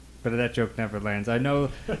but that joke never lands. I know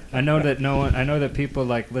that people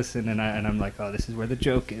like listen, and I'm like, oh, this is where the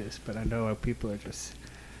joke is. But I know people are just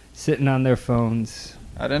sitting on their phones.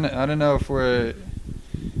 I don't know if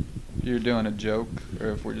you're doing a joke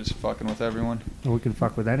or if we're just fucking with everyone. We can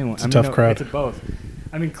fuck with anyone. It's a tough crowd. It's both.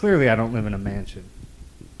 I mean, clearly I don't live in a mansion,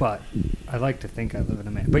 but I like to think I live in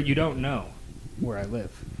a mansion. But you don't know where I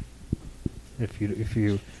live. If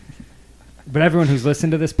you. But everyone who's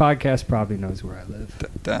listened to this podcast probably knows where I live.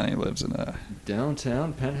 Danny lives in a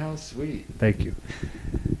downtown penthouse suite. Thank you.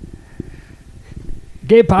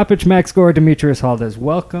 Gabe Popuch, Max Gora, Demitrios, Haldes.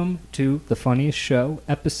 Welcome to The Funniest Show,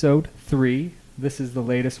 Episode 3. This is the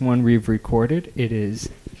latest one we've recorded. It is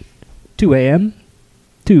 2 a.m.,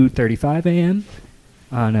 2:35 a.m.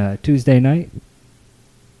 on a Tuesday night.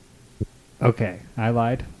 Okay, I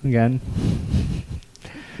lied again.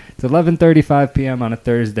 It's 11:35 p.m. on a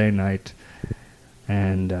Thursday night.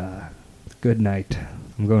 And good night.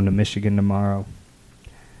 I'm going to Michigan tomorrow.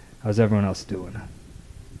 How's everyone else doing?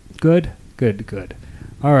 Good? Good.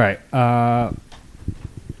 All right. We're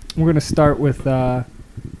going to start with, slow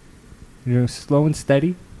and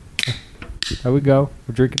steady. There we go.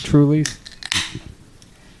 We're drinking Trulies.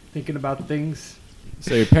 Thinking about things.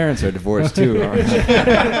 So your parents are divorced too, aren't they?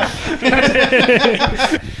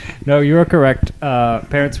 No, you are correct.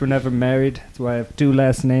 Parents were never married. That's why I have two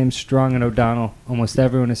last names, Strong and O'Donnell. Almost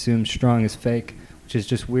everyone assumes Strong is fake, which is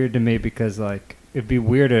just weird to me because, like, it'd be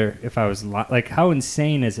weirder if I was like, how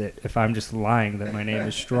insane is it if I'm just lying that my name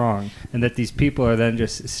is Strong and that these people are then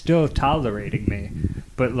just still tolerating me?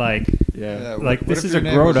 But like, like this is a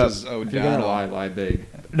grown up. If you're gonna lie big.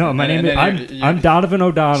 No, my name is I'm Donovan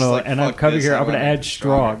O'Donnell, like, and I'm coming here. I'm gonna add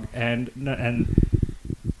Strong and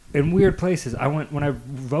in weird places. When I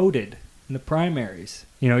voted in the primaries,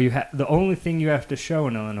 the only thing you have to show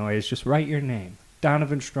in Illinois is just write your name,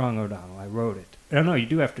 Donovan Strong O'Donnell. I wrote it. No, you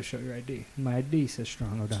do have to show your ID. My ID says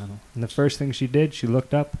Strong O'Donnell. And the first thing she did, she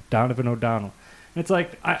looked up Donovan O'Donnell. And it's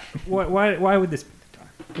like, why would this be the time?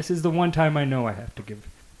 This is the one time I know I have to give.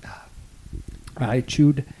 I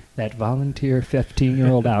chewed that volunteer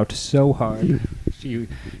 15-year-old out so hard. She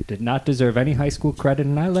did not deserve any high school credit,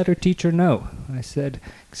 and I let her teacher know. I said,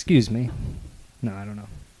 excuse me. No, I don't know.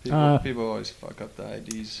 People always fuck up the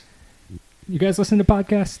IDs. You guys listen to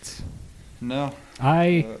podcasts? No.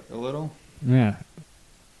 A little? Yeah.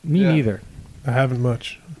 Me neither. I haven't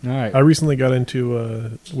much. All right. I recently got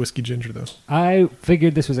into whiskey ginger, though. I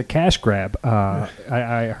figured this was a cash grab.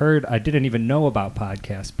 I heard, I didn't even know about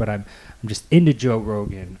podcasts, but I'm just into Joe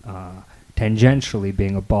Rogan, tangentially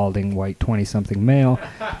being a balding white 20-something male,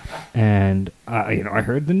 and I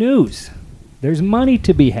heard the news. There's money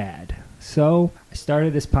to be had, so I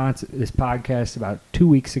started this podcast about 2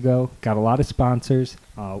 weeks ago. Got a lot of sponsors.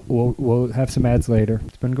 We'll have some ads later.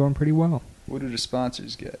 It's been going pretty well. What do the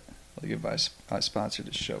sponsors get? Like if I sponsor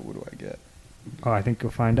this show, what do I get? Oh, I think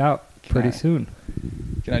you'll find out pretty soon.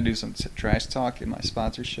 Can I do some trash talk in my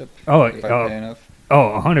sponsorship? If I pay enough?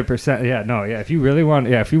 100%. Yeah, no, yeah. If you really want,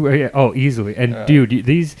 easily. And dude,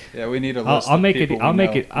 these. Yeah, we need a list. I'll make it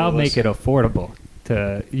affordable.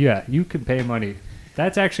 You can pay money.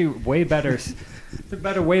 That's actually way better. It's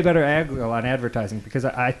a way better angle on advertising because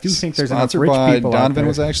I do think there's enough rich people out there. Donovan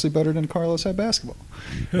was actually better than Carlos at basketball.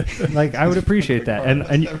 Like, I would appreciate that.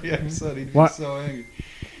 And every episode he'd be so angry.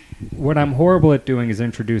 What I'm horrible at doing is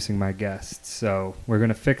introducing my guests, so we're going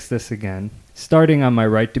to fix this again. Starting on my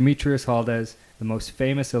right, Demitrios Haldes, the most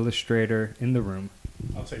famous illustrator in the room.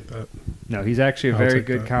 I'll take that. No, he's actually a very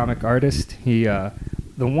good comic artist. He, the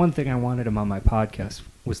one thing I wanted him on my podcast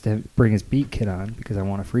was to bring his beat kit on because I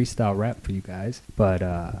want to freestyle rap for you guys, but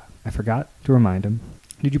I forgot to remind him.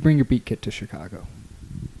 Did you bring your beat kit to Chicago?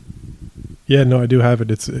 Yeah, no, I do have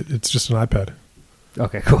it. It's just an iPad.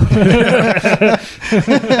 Okay, cool.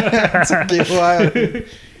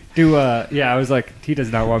 I was like, he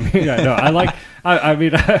does not want me. No, I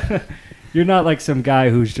mean, you're not like some guy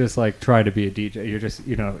who's just like trying to be a DJ. You're just,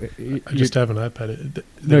 I just have an iPad.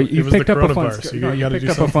 You picked up a fun skill. You picked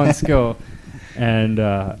up a fun skill. And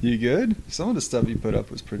you good? Some of the stuff you put up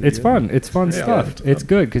was pretty. It's good. Fun. It's fun stuff. It's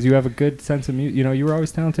good because you have a good sense of music. You were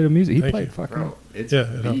always talented in music. He played fucking. Bro, it's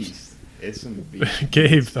beast. It's some beats.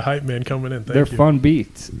 Gabe, the hype man, coming in. They're fun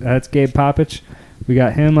beats. That's Gabe Popuch. We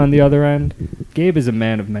got him on the other end. Gabe is a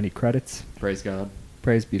man of many credits. Praise God.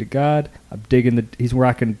 Praise be to God. I'm digging he's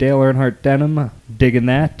rocking Dale Earnhardt denim. Digging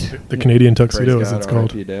that. The Canadian tuxedo, as it's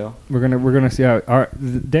called. Dale. We're gonna see how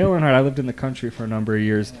Dale Earnhardt. I lived in the country for a number of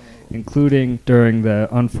years, including during the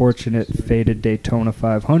unfortunate fated Daytona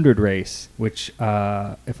 500 race, which,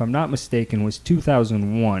 if I'm not mistaken, was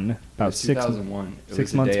 2001. About 6 2001. It 6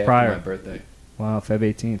 was months the day prior. After my birthday. Wow, Feb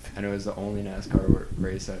 18th. And it was the only NASCAR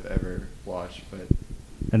race I've ever watched, but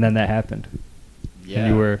And then that happened. yeah,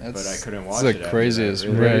 you were- but I couldn't watch It's it. the after craziest that,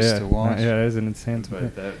 really. race to watch. Yeah, it is an insane.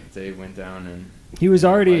 But that day went down, and He was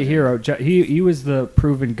already a Legend. hero. He was the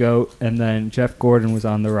proven GOAT, and then Jeff Gordon was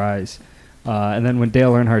on the rise. And then when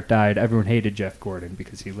Dale Earnhardt died, everyone hated Jeff Gordon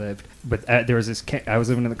because he lived. But there was this. I was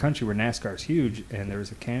living in the country where NASCAR is huge, and there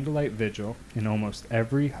was a candlelight vigil in almost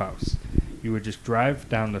every house. You would just drive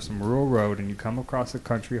down to some rural road, and you come across a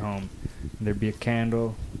country home, and there'd be a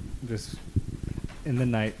candle, just in the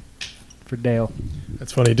night, for Dale.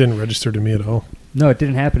 That's funny. It didn't register to me at all. No, it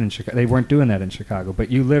didn't happen in Chicago. They weren't doing that in Chicago. But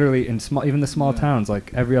you literally, in small, even the small Yeah. towns,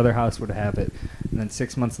 like every other house would have it. And then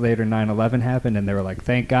 6 months later, 9/11 happened, and they were like,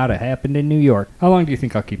 "Thank God it happened in New York." How long do you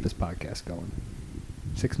think I'll keep this podcast going?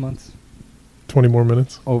 6 months? 20 more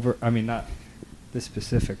minutes. Over? I mean, not this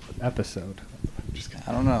specific episode.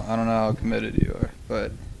 I don't know. I don't know how committed you are,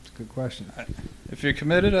 but It's a good question. if you're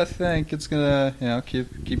committed, I think it's gonna,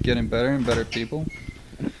 keep getting better and better people.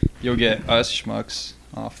 You'll get us schmucks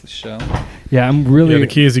off the show. Yeah, I'm really. Yeah, the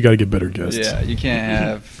key is you got to get better guests. Yeah, you can't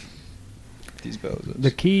have these bozos.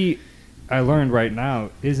 The key I learned right now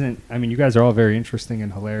isn't. I mean, you guys are all very interesting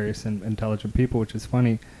and hilarious and intelligent people, which is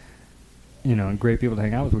funny. And great people to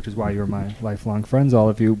hang out with, which is why you're my lifelong friends, all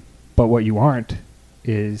of you. But what you aren't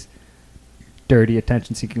is dirty,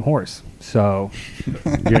 attention-seeking horse. So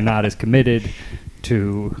you're not as committed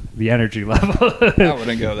to the energy level. I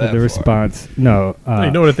wouldn't go that the far. response. No. No,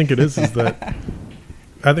 you know what I think it is that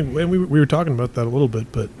I think and we were talking about that a little bit,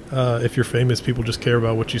 but if you're famous, people just care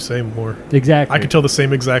about what you say more. Exactly. I could tell the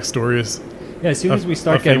same exact story as Yeah, as soon as we a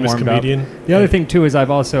start getting famous warmed comedian. up. The other thing too is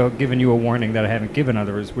I've also given you a warning that I haven't given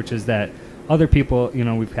others, which is that other people,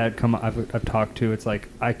 we've had come, I've talked to. It's like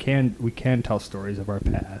we can tell stories of our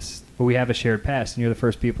past, but we have a shared past, and you're the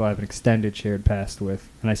first people I have an extended shared past with,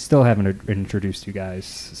 and I still haven't introduced you guys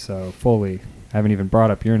so fully. I haven't even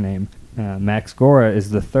brought up your name. Max Gora is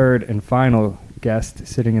the third and final guest,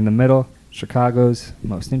 sitting in the middle. Chicago's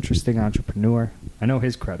most interesting entrepreneur. I know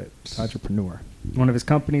his credit. Entrepreneur. One of his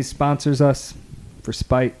companies sponsors us for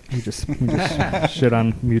spite. We just shit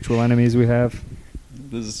on mutual enemies we have.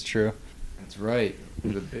 This is true. that's right.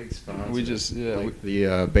 The big sponsor. We just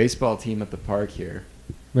the baseball team at the park here.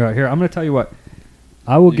 Right, here, I'm going to tell you what.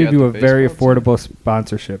 I will You give got you the a very baseball team? affordable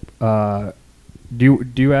sponsorship. Do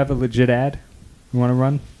you have a legit ad you want to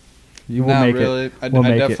run? You will Not make really. it. I We'll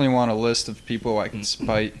make definitely it. want a list of people I can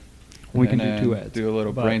spite. We can and do 2 then ads. Do a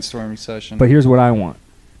little But- brainstorming session. But here's what I want.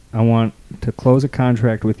 I want to close a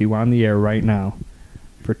contract with you on the air right now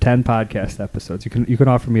for 10 podcast episodes. You can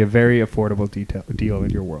offer me a very affordable deal in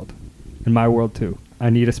your world. In my world too. I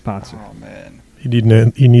need a sponsor. Oh man, He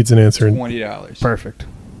needs an answer. In, $20. Perfect.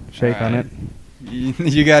 Shake on Alright. it.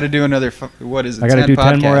 You got to do another. What is it? I got to 10 do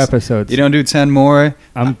 10 more podcasts. episodes. You don't do 10 more.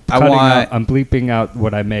 I'm I cutting want. out, I'm bleeping out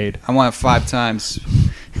what I made. I want 5 times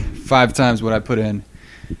what I put in.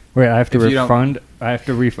 Wait, I have to If you don't- refund. I have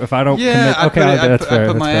to if I don't Yeah, commit. Okay, that's fair. I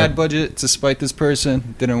put that's my fair. ad budget to spite this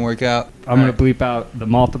person. Didn't work out. I'm Alright. gonna bleep out the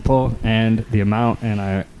multiple and the amount, and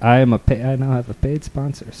I now have a paid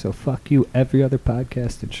sponsor. So fuck you, every other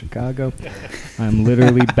podcast in Chicago. I'm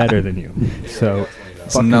literally better than you. So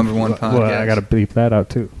It's the fuck number you. one Well, I podcast. gotta bleep that out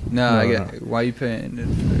too. No, No, I no. get. Why are you paying?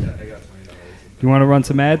 You want to run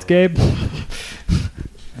some ads, Gabe? No,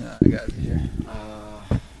 I got it here.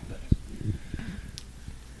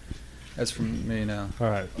 That's from me now. All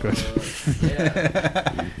right, good.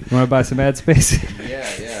 Yeah, You want to buy some ad space? yeah.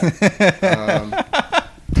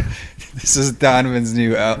 This is Donovan's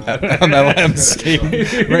new MLM scheme.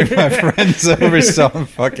 Bring my friends over, sell them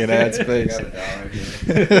fucking ad space.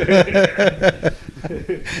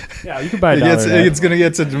 Yeah, you can buy a dollar. an ad. It's gonna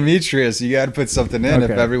get to Demitrios. You got to put something in.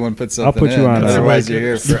 If Okay. everyone puts I'll something put you in, on. otherwise you're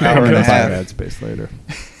here for an I'm hour and gonna a buy half. ad space later.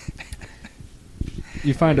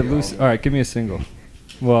 You find a loose. All right, give me a single.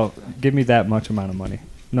 Well, give me that much amount of money.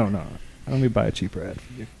 No. Let me buy a cheaper ad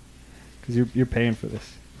for you, because you're paying for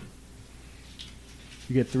this.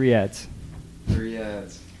 You get 3 ads. 3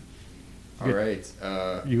 ads. All Good.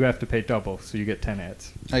 right. You have to pay double, so you get 10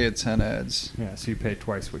 ads. I get 10 ads. Yeah, so you pay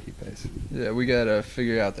twice what he pays. Yeah, we gotta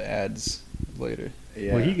figure out the ads later.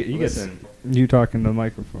 Yeah. Well, he gets. Listen, You talking to the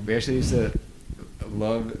microphone? we actually used to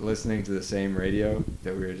love listening to the same radio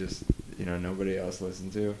that we were just, nobody else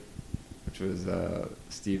listened to, which was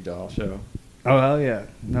Steve Dahl show. Oh hell yeah!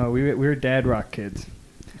 No, we were dad rock kids.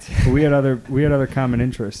 But we had other common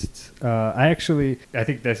interests. I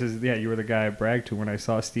think this is you were the guy I bragged to when I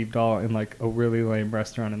saw Steve Dahl in like a really lame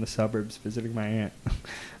restaurant in the suburbs visiting my aunt.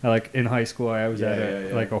 In high school I was at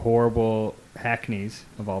a horrible Hackney's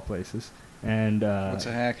of all places, and What's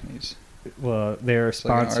a Hackney's? well, they're a It's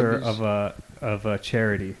like an sponsor Arby's? of of a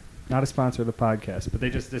charity. Not a sponsor of the podcast, but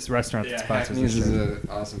this restaurant that sponsors Hackney's the is show. an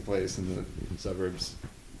awesome place in the suburbs.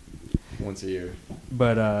 Once a year.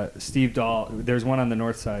 But Steve Dahl, there's one on the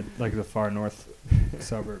north side, like the far north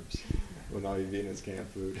suburbs. Will not be Venus camp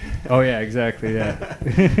food. Oh yeah, exactly. Yeah.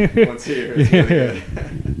 Once a year. It's really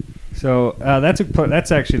good. So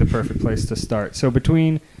that's actually the perfect place to start. So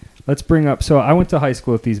let's bring up. So I went to high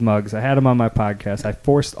school with these mugs. I had them on my podcast. I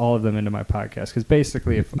forced all of them into my podcast because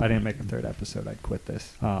basically, if I didn't make a third episode, I'd quit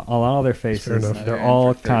this. On all their faces, enough. they're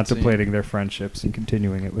all contemplating their friendships and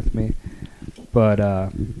continuing it with me. But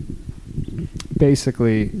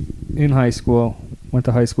basically, in high school, went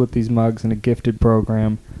to high school with these mugs in a gifted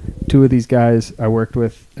program. 2 of these guys I worked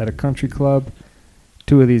with at a country club.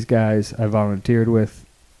 2 of these guys I volunteered with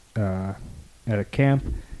at a camp.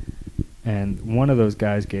 And one of those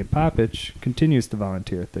guys, Gabe Popuch, continues to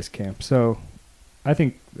volunteer at this camp. So I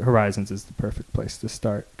think Horizons is the perfect place to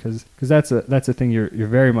start because that's a thing you're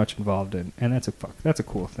very much involved in, and that's a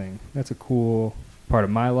cool thing. That's a cool part of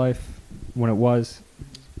my life when it was.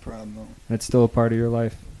 Problem. And it's still a part of your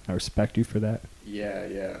life. I respect you for that.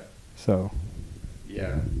 Yeah. So.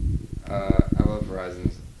 Yeah. I love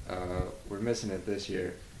Horizons. We're missing it this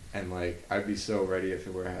year, and I'd be so ready if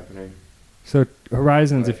it were happening. So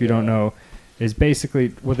Horizons, if you don't know, is basically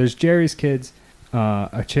there's Jerry's Kids,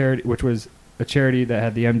 a charity which was a charity that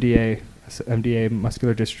had the MDA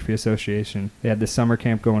Muscular Dystrophy Association. They had this summer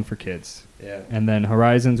camp going for kids. Yeah. And then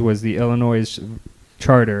Horizons was the Illinois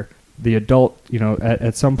charter. The adult,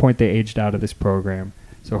 at some point they aged out of this program.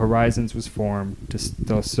 So Horizons was formed to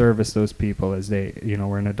still service those people as they,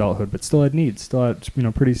 were in adulthood, but still had needs,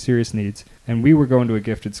 pretty serious needs. And we were going to a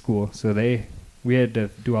gifted school, so we had to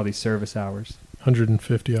do all these service hours.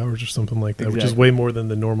 150 hours or something like that, which is Exactly. way more than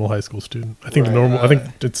the normal high school student. I think Right. I think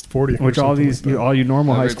it's 40. Which or all something these, like that. all you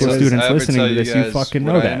normal high school students listening to this, you fucking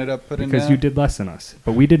know I ended that up putting because down? you did less than us.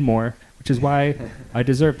 But we did more, which is why I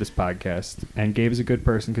deserve this podcast. And Gabe is a good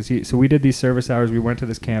person so we did these service hours. We went to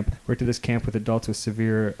this camp, with adults with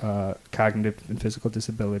severe cognitive and physical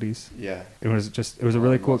disabilities. Yeah. It was a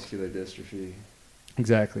really cool. Muscular dystrophy.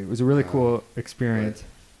 Exactly, it was a really cool experience.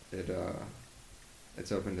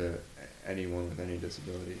 It's open to anyone with any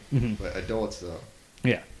disability, Mhm. but adults though.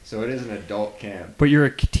 Yeah. So it is an adult camp. But you're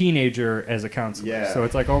a teenager as a counselor, Yeah. so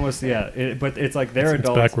it's almost but it's like they're It's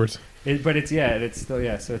adults. backwards. But it's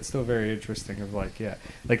so it's still very interesting.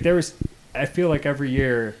 I feel like every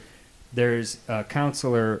year there's a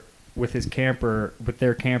counselor with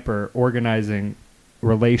their camper organizing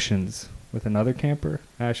relations with another camper.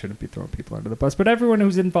 I shouldn't be throwing people under the bus, but everyone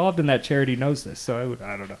who's involved in that charity knows this. So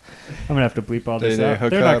I don't know. I'm gonna have to bleep all this They out. hook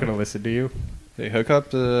They're not up- gonna listen to you. They hook up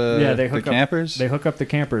the They hook up campers. They hook up the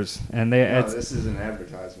campers, and This is an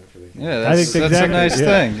advertisement for the camp. Yeah, I that's, think that's exactly, a nice yeah.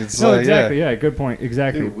 thing. It's No, like, exactly. Yeah, good point.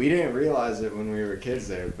 Exactly. Dude, we didn't realize it when we were kids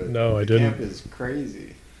there, but No, I the didn't. camp is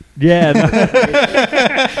crazy. Yeah.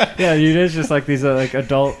 Yeah, it's just like these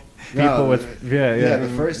adult people No, with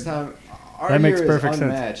The first time our That makes year perfect is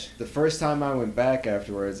sense. unmatched. The first time I went back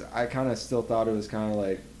afterwards, I kind of still thought it was kind of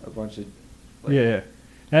like a bunch of yeah.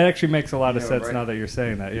 That actually makes a lot of You know, sense right? now that you're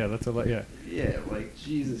saying that. Yeah, that's a lot. Yeah. yeah, like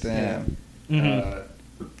Jesus. Damn. Mhm.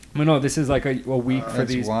 But no, this is like a week for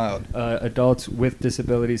That's these wild. adults with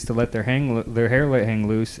disabilities to let their hair hang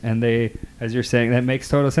loose, and they, as you're saying, that makes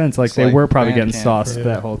total sense. Like It's they like were probably band getting camp. sauced Yeah.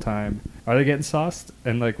 that whole time. Are they getting sauced?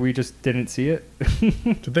 And we just didn't see it.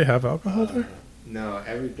 Did they have alcohol there? No,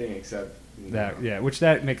 everything except That which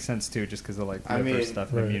that makes sense too, just because of liver I mean, stuff,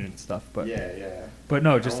 Right. immune stuff. But yeah. but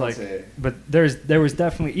no, I just won't like, say- but there was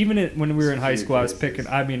definitely when we were in high Few school, I was cases. picking.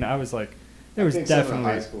 I mean, I was like, there I was think some of the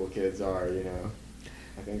definitely. high school kids are,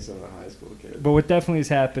 I think some of the high school kids. But what definitely is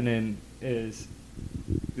happening is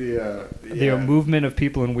the movement of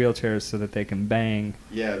people in wheelchairs so that they can bang.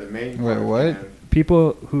 Yeah, the main. Wait, part, what? man.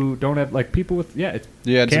 People who don't have people with it's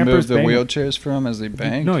You had to campers move the bang. wheelchairs from as they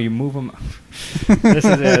banged? No, you move them.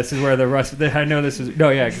 This is where the rust. I know this is. No,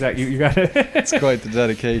 yeah, exactly. You got it. It's quite the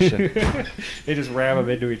dedication. They just ram them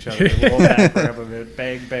into each other. Roll back, ram them in.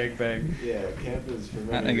 Bang, bang, bang. Yeah, camp is for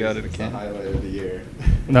I many got it, reasons the camp. highlight of the year.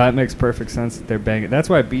 No, that makes perfect sense that they're banging. That's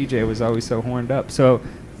why BJ was always so horned up. So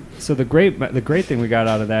the great thing we got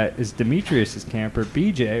out of that is Demitrios' camper.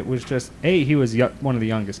 BJ was just he was one of the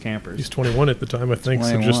youngest campers. He's 21 at the time, I think.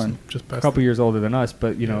 21. So just A past. couple years older than us,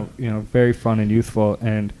 but you know, very fun and youthful.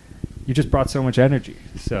 And you just brought so much energy.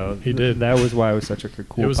 So He did. That was why it was such a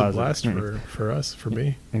cool. It was a positive blast experience. for us, for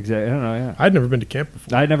me. Exactly. I don't know. Yeah. I'd never been to camp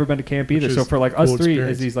before. I'd never been to camp either. Which So is for like a us cool three,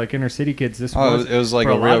 experience. as these like inner city kids, this Oh, was it was like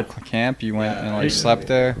for a lot real of- camp. You went and like Yeah. slept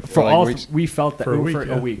there for like all weeks. we felt that For a for week, a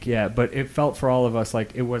yeah. week, yeah. But it felt for all of us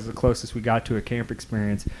like it was the closest we got to a camp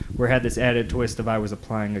experience. Where it had this added twist of I was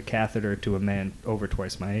applying a catheter to a man over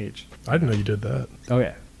twice my age. I didn't know you did that. Oh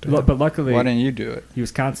yeah, Damn. but luckily Why didn't you do it? he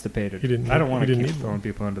was constipated. He didn't- I don't want he to didn't keep need throwing one.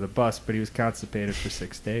 people under the bus, but he was constipated for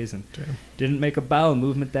 6 days and Damn. didn't make a bowel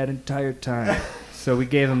movement that entire time. So we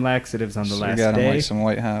gave him laxatives on the So last you got him day. like some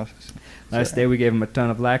White House. Last day we gave him a ton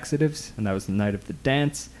of laxatives, and that was the night of the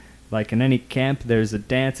dance. Like in any camp, there's a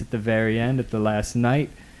dance at the very end, at the last night,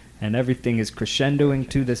 and everything is crescendoing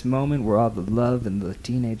to this moment where all the love and the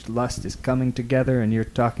teenage lust is coming together, and you're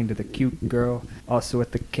talking to the cute girl also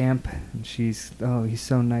at the camp, and she's, oh, he's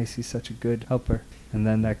so nice, he's such a good helper. And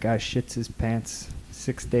then that guy shits his pants,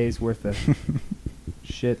 6 days worth of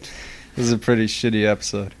shit. This is a pretty shitty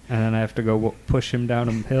episode. And then I have to go push him down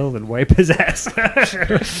a hill and wipe his ass.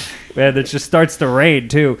 Man, it just starts to rain,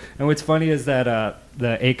 too. And what's funny is that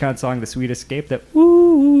the Akon song, The Sweet Escape, that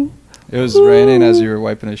woo. It was raining as you were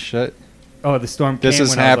wiping his shit. Oh, the storm came This is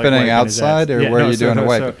when I was, like, happening wiping his ass. outside, or where are you doing to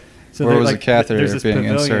wipe it? Where there's, was the like, catheter there's this being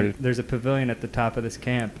pavilion, inserted? There's a pavilion at the top of this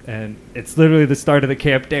camp, and it's literally the start of the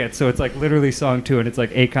camp dance. So it's like literally song 2, and it's like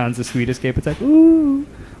Akon's The Sweet Escape. It's like, ooh,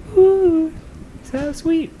 ooh. So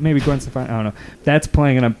sweet. Maybe Gwen Stefani. I don't know. That's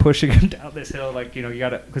playing, and I'm pushing him down this hill. Like, you know, you got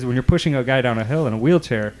to, because when you're pushing a guy down a hill in a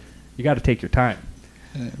wheelchair, you got to take your time.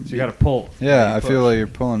 So you got to pull. Yeah, You I feel push. like you're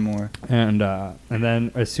pulling more. And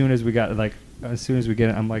then as soon as we get it,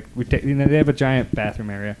 I'm like, we take. You know, they have a giant bathroom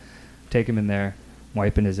area. Take him in there,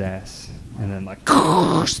 wiping his ass, and then like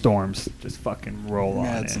storms just fucking roll on.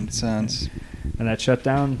 That's in. intense. And that shut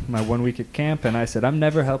down my 1 week at camp, and I said, I'm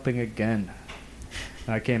never helping again.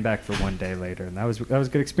 And I came back for 1 day later, and that was a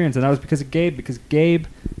good experience. And that was because of Gabe, because Gabe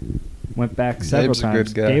went back several Gabe's a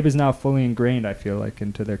times. good guy. Gabe is now fully ingrained, I feel like,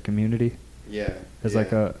 into their community Yeah. as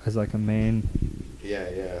yeah. like a main Yeah,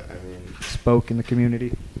 yeah. I mean, spoke in the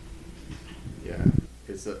community. yeah.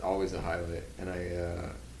 It's always a highlight, and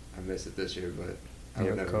I miss it this year, but I Yeah,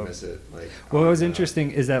 would never cool. miss it. Like, What on, was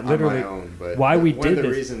interesting is that on literally my own, but why we one did of the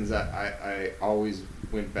this. reasons that I always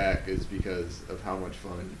went back is because of how much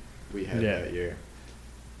fun we had Yeah. that year.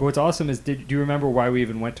 But what's awesome is, do you remember why we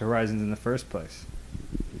even went to Horizons in the first place?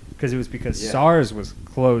 Because it was because Yeah. SARS was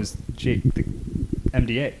closed. The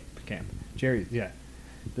MDA camp, Jerry, yeah,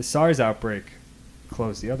 the SARS outbreak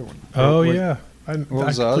closed the other one. Oh, Or was- yeah. I was the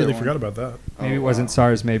other completely one? forgot about that. Maybe Oh, it wasn't wow.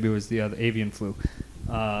 SARS. Maybe it was the other avian flu.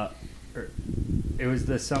 It was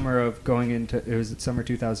the summer of going into. It was summer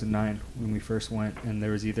 2009 when we first went, and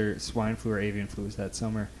there was either swine flu or avian flu was that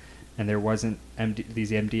summer, and there wasn't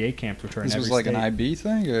these MDA camps, which are This in was every like an state. IB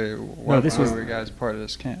thing, or what this was- were you guys part of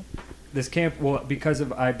this camp? This camp, well, because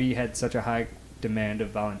of IB had such a high demand of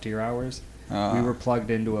volunteer hours, we were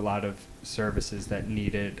plugged into a lot of services that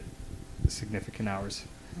needed significant hours.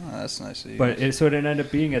 Oh, that's nice of you. But guys. so it ended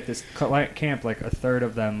up being at this camp, like a third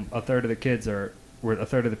of the kids were a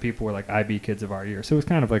third of the people were like IB kids of our year. So it was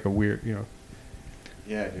kind of like a weird,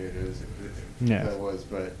 Yeah, dude, it was. Yeah. That was,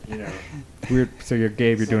 but you know. weird. So you're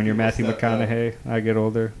Gabe, you're Some doing your people Matthew stepped up. McConaughey. I get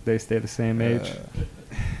older, they stay the same age. Uh,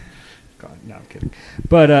 God, no, I'm kidding.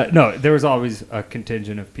 But no, there was always a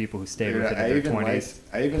contingent of people who stayed Dude, with it I in their even 20s.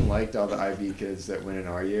 I even liked all the IB kids that went in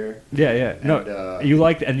our year. Yeah, yeah. No, And, you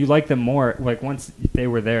liked them more. Like once they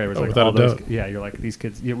were there, it was Oh, like without all a those. doubt. Yeah, you're like these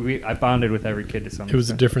kids. Yeah, I bonded with every kid to some It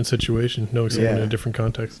was a extent. different situation, knowing someone in Yeah. a different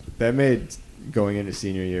context. That made going into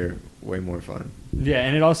senior year way more fun. Yeah,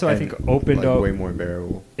 and it also I And, think opened like, up. way more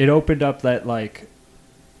bearable. It opened up that like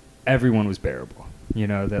everyone was bearable.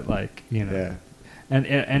 That like Yeah.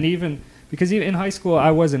 and even because even in high school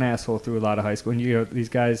I was an asshole through a lot of high school. And these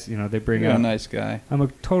guys, they bring you're out. a nice guy. I'm a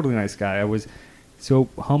totally nice guy. I was so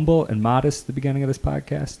humble and modest at the beginning of this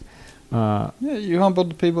podcast. Yeah, you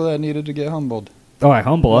humbled the people that needed to get humbled. Oh, I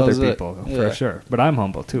humble That other was it. people for Yeah. sure, but I'm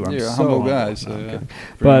humble too. I'm You're a so humble guy, No, so I'm yeah. kidding.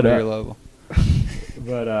 Bring But it to your level.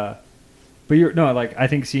 but you're no like I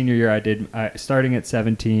think senior year I starting at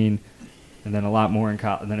 17, and then a lot more in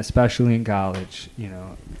college, and then especially in college.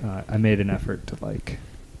 I made an effort to like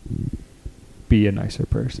be a nicer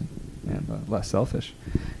person and less selfish,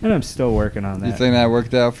 and I'm still working on that. You think that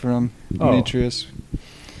worked out for him, Oh. Demitrios?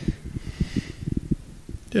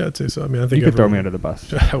 Yeah, I'd say so. I mean, I think you could throw me everyone- under the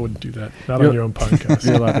bus. I wouldn't do that. Not You're- on your own podcast.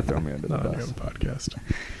 You're allowed to throw me under the Not on your bus. own podcast.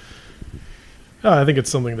 I think it's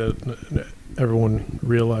something that everyone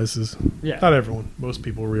realizes. Yeah. Not everyone. Most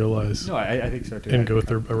people realize No, I think so too. and go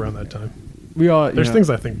through around that time. we all. There's things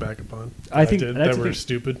I think back upon. I think did that's that the were thing.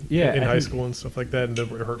 stupid. Yeah, in I high think- school and stuff like that, and that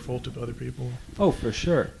were hurtful to other people. Oh, for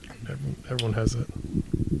sure. Everyone has it.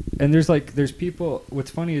 And there's people.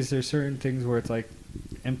 What's funny is there's certain things where it's like,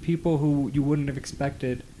 and people who you wouldn't have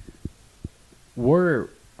expected were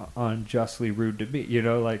unjustly rude to me. You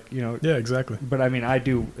know, like Yeah, exactly. But I mean, I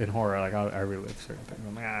do in horror. Like I relive certain things.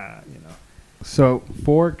 I'm like, you know. So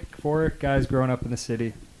four guys growing up in the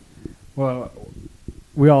city. Well,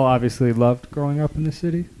 we all obviously loved growing up in the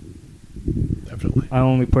city. Definitely. I'm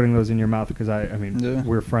only putting those in your mouth because I mean, Yeah.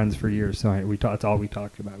 we're friends for years, so that's all we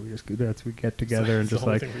talked about. We get together and It's the just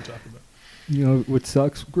only like, thing we talk about. you know, what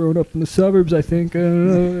sucks growing up in the suburbs. I think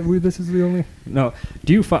this is the only. No,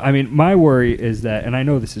 do you? I mean, my worry is that, and I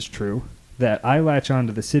know this is true, that I latch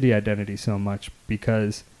onto the city identity so much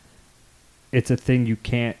because it's a thing you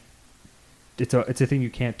can't. It's a thing you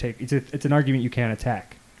can't take. It's an argument you can't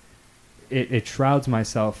attack. It shrouds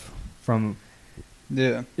myself from.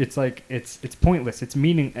 Yeah. It's like it's pointless. It's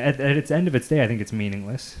meaning at its end of its day. I think it's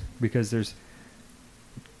meaningless because there's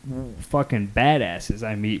fucking badasses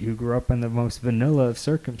I meet who grew up in the most vanilla of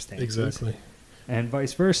circumstances. Exactly. And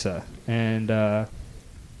vice versa. And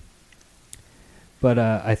but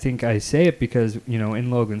I think I say it because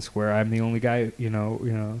in Logan Square I'm the only guy.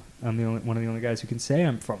 I'm one of the only guys who can say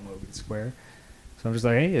I'm from Logan Square. So I'm just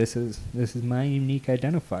like, hey, this is my unique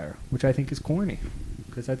identifier, which I think is corny,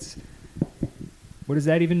 because that's. What does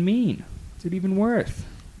that even mean? What's it even worth?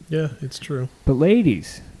 Yeah, it's true. But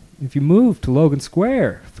ladies, if you move to Logan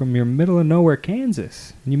Square from your middle of nowhere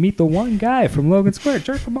Kansas, and you meet the one guy from Logan Square,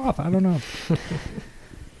 jerk him off. I don't know.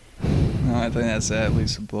 No, I think that's at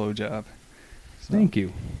least a blowjob. So. Thank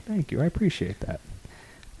you. I appreciate that.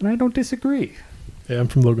 And I don't disagree. Yeah, I'm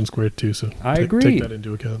from Logan Square too, so I agree. Take that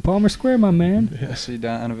into account. Palmer Square, my man. I see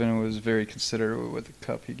Donovan was very considerate with the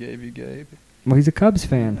cup he gave you, Gabe. Well, he's a Cubs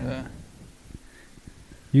fan. Yeah.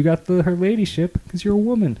 You got her ladyship because you're a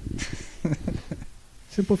woman.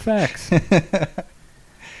 Simple facts.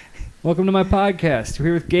 Welcome to my podcast. We're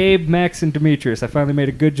here with Gabe, Max, and Demitrios. I finally made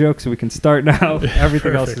a good joke, so we can start now.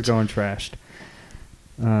 Everything else is going trashed.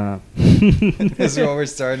 This is what we're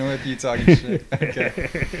starting with, you talking shit. Okay.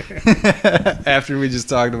 After we just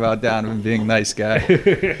talked about Donovan being a nice guy.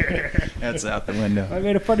 That's out the window. I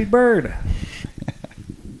made a funny bird.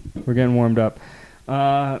 We're getting warmed up.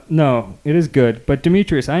 No, it is good. But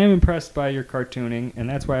Demitrios, I am impressed by your cartooning, and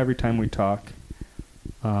that's why every time we talk,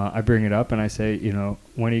 I bring it up and I say,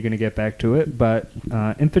 when are you going to get back to it? But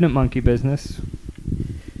Infinite Monkey Business,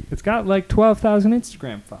 it's got like 12,000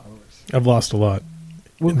 Instagram followers. I've lost a lot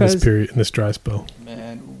in this period, in this dry spell.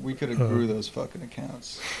 Man, we could have grew those fucking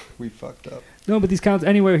accounts. We fucked up. No, but these counts,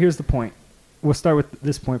 anyway, here's the point. We'll start with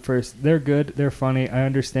this point first. They're good. They're funny. I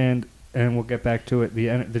understand, and we'll get back to it. The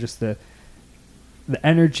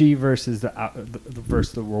energy versus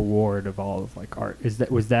versus the reward of all of like art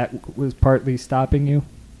was partly stopping you?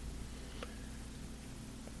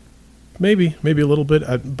 Maybe a little bit,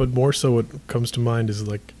 but more so what comes to mind is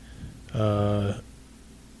like, I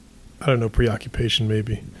don't know, preoccupation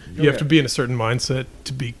maybe. You have to be in a certain mindset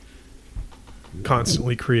to be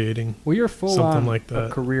constantly creating. Well, you're full something on like that. a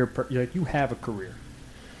career. You have a career.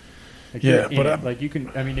 Like Yeah, you're but in it. Like you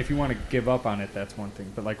can. I mean, if you want to give up on it, that's one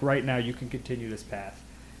thing. But like right now, you can continue this path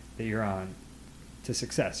that you're on to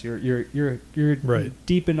success. You're Right.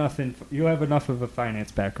 deep enough in. You have enough of a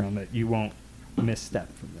finance background that you won't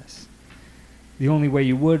misstep from this. The only way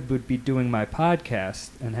you would be doing my podcast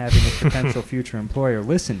and having a potential future employer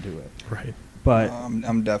listen to it. Right. But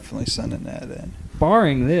I'm definitely sending that in.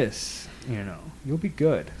 barring this, you'll be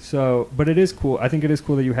good. So, but it is cool. I think it is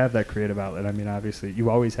cool that you have that creative outlet. I mean, obviously, you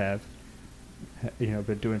always have,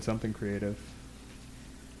 been doing something creative.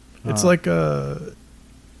 It's like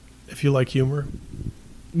if you like humor,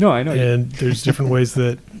 no, I know. and there's different ways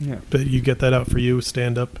that Yeah, that you get that out for you.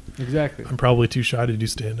 Stand up. exactly. I'm probably too shy to do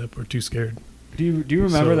stand up or too scared. Do you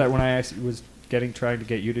remember So- that when I was trying to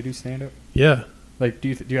get you to do stand up? Yeah. Like, do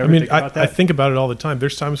you I ever mean, think about that? I think about it all the time.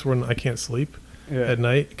 There's times when I can't sleep yeah. at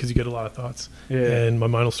night because you get a lot of thoughts, Yeah. and my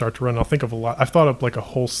mind will start to run. I'll think of a lot. I've thought of like a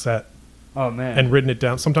whole set Oh man. and written it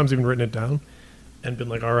down. Sometimes even written it down, and been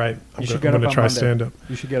like, all right, I'm You should going get to up on try Monday. stand up.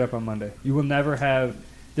 You should get up on Monday. You will never have.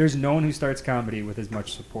 There's no one who starts comedy with as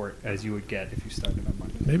much support as you would get if you started on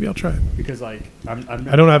Monday. Maybe I'll try it. Because like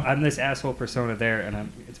I'm this asshole persona there,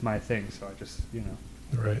 and it's my thing. So I just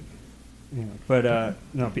Right. But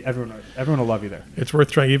no, everyone will love you there. It's worth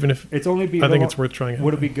trying, even if It's only be. I think it's worth trying.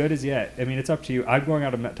 Would it be good as yet? I mean, it's up to you. I'm going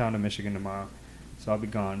out of town to Michigan tomorrow, so I'll be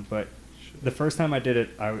gone. But the first time I did it,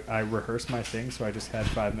 I rehearsed my thing, so I just had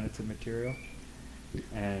 5 minutes of material.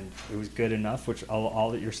 and it was good enough. Which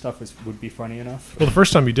all your stuff would be funny enough. Well, the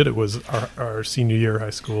first time you did it was our senior year high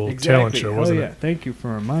school talent show, wasn't it? Thank you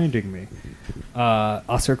for reminding me.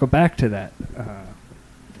 I'll circle back to that.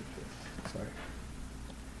 Sorry,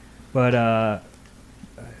 but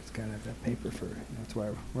it's gotta have that paper for. That's why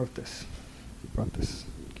I wrote this. Brought this.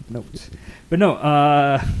 Keep notes. But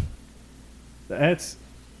no, that's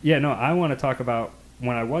no. I want to talk about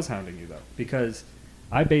when I was hounding you though, because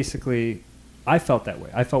I felt that way.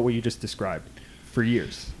 I felt what you just described for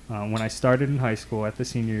years. When I started in high school at the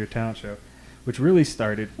senior year talent show, which really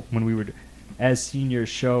started when we would, as seniors,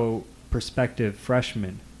 show prospective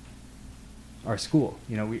freshmen our school.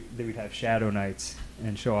 You know, we'd have shadow nights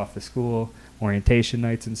and show off the school, orientation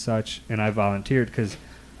nights and such. And I volunteered because,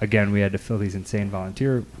 again, we had to fill these insane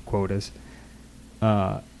volunteer quotas.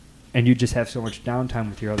 And you just have so much downtime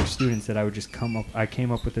with your other students that I would just I came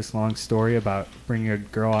up with this long story about bringing a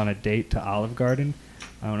girl on a date to Olive Garden.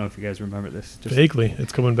 I don't know if you guys remember this. Vaguely.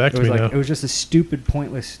 It's coming back to me now. It was just a stupid,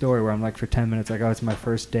 pointless story where I'm like, for 10 minutes, like, oh, it's my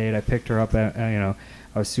first date. I picked her up at, I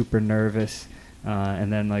was super nervous.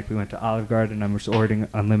 And then, like, we went to Olive Garden. I was ordering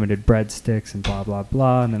unlimited breadsticks and blah, blah,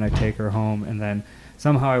 blah. And then I take her home. And then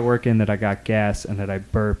somehow I work in that I got gas and that I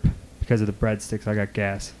burp. Because of the breadsticks, I got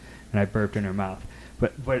gas. And I burped in her mouth.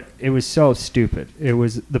 But it was so stupid.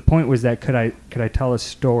 The point was that could I tell a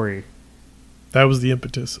story? That was the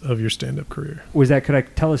impetus of your stand-up career. Could I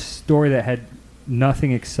tell a story that had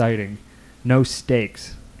nothing exciting, no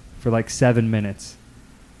stakes, for like 7 minutes,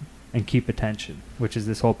 and keep attention, which is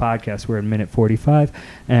this whole podcast. We're in minute 45,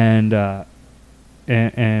 and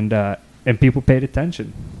people paid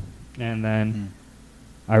attention, and then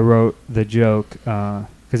I wrote the joke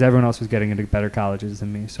because everyone else was getting into better colleges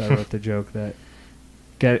than me, so I wrote the joke that.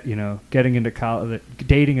 Getting into college,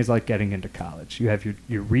 dating is like getting into college. You have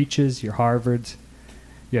your reaches, your Harvards,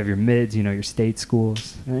 you have your mids, your state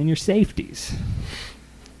schools, and then your safeties.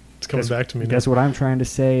 It's coming back to me now. Guess what I'm trying to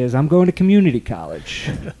say is I'm going to community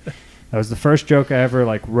college. That was the first joke I ever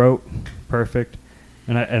wrote. Perfect.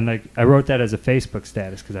 And I wrote that as a Facebook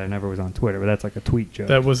status because I never was on Twitter, but that's like a tweet joke.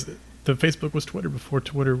 The Facebook was Twitter before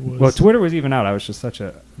Twitter was. Well, Twitter was even out. I was just such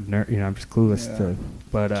a nerd. I'm just clueless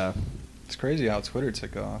but. It's crazy how Twitter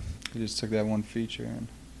took off. You just took that one feature and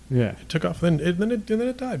it took off. Then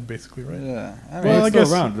it died, basically, right? Yeah. It's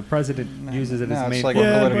still around. The president uses it as main. It's like a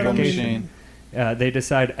political machine. They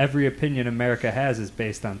decide every opinion America has is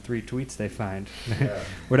based on 3 tweets they find.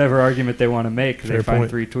 Whatever argument they want to make, they find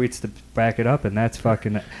 3 tweets to back it up, and that's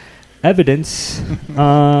fucking evidence.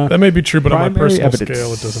 That may be true, but on my personal evidence.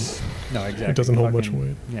 scale, it doesn't. No, exactly. It doesn't hold much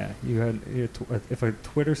weight. Yeah, if a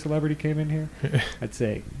Twitter celebrity came in here, I'd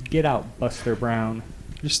say, get out, Buster Brown.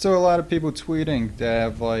 There's still a lot of people tweeting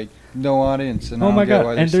that have no audience, and oh my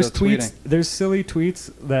god! And there's tweeting. Tweets. There's silly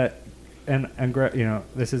tweets that, and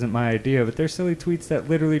this isn't my idea, but there's silly tweets that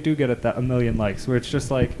literally do get a million likes. Where it's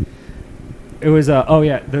just like, it was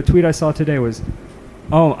the tweet I saw today was,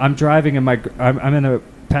 oh, I'm driving and I'm in the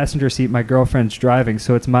passenger seat, my girlfriend's driving,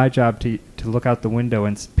 so it's my job to look out the window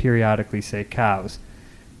and periodically say cows.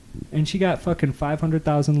 And she got fucking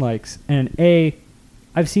 500,000 likes. And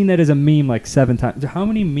I've seen that as a meme like 7 times. How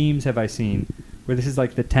many memes have I seen where this is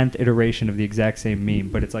like the 10th iteration of the exact same meme,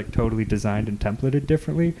 but it's like totally designed and templated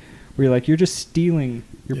differently? Where you're just stealing,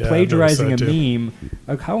 plagiarizing a meme.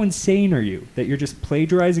 Like, how insane are you that you're just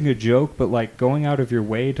plagiarizing a joke, but going out of your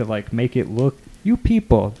way to make it look, you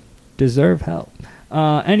people deserve help.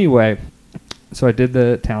 Anyway, so I did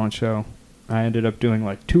the talent show. I ended up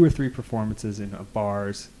doing 2 or 3 performances in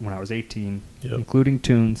bars when I was 18, including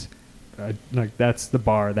Tunes. That's the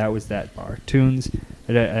bar. That was that bar. Tunes,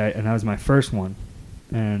 and that was my first one.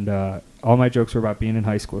 And all my jokes were about being in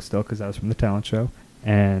high school still because I was from the talent show.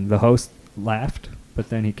 And the host laughed, but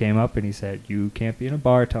then he came up and he said, you can't be in a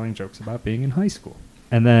bar telling jokes about being in high school.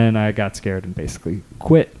 And then I got scared and basically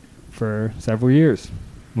quit for several years.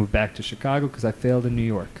 Moved back to Chicago because I failed in New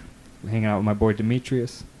York. Hanging out with my boy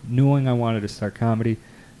Demitrios, knowing I wanted to start comedy,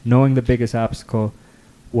 knowing the biggest obstacle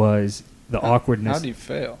was the awkwardness. How do you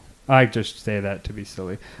fail? I just say that to be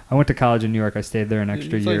silly. I went to college in New York. I stayed there an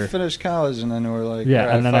extra year. You fired college and then we're like...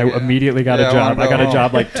 Yeah, and then I immediately got a job. I got a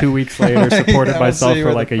job 2 weeks later, supported myself for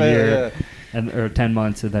a year or 10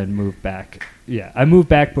 months, and then moved back. Yeah, I moved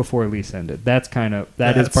back before lease ended. That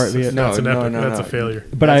is partly it. That's a failure.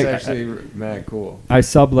 But that's actually mad cool. I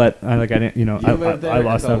sublet. I didn't. I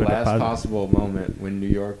lost out at the last possible moment when New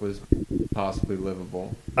York was possibly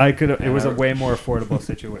livable. I could. It was a way more affordable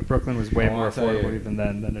situation. Brooklyn was way more affordable even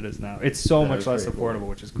then than it is now. It's so much less affordable,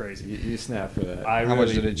 which is crazy. You snap for that. How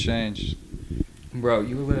much did it change? Bro,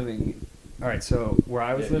 you were living All right, so where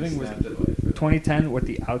I was Yeah, you living was snapped it like that. 2010. What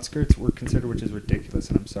the outskirts were considered, which is ridiculous,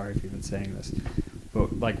 and I'm sorry for even saying this,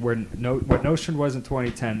 but like what Notion was in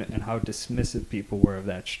 2010, and how dismissive people were of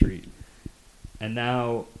that street, and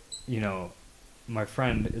now, my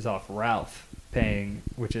friend is off Ralph paying,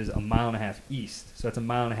 which is a mile and a half east, so it's a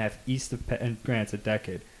mile and a half east of, and granted, it's a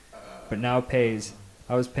decade, but now pays.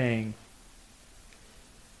 I was paying.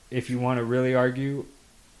 If you want to really argue.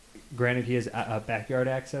 Granted, he has a backyard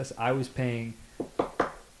access. I was paying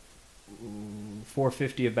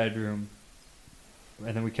 $450 a bedroom,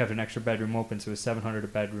 and then we kept an extra bedroom open, so it was $700 a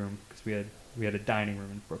bedroom because we had a dining room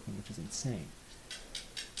in Brooklyn, which is insane.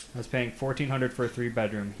 I was paying $1,400 for a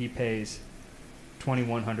 3-bedroom. He pays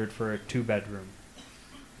 $2,100 for a 2-bedroom.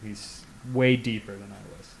 He's way deeper than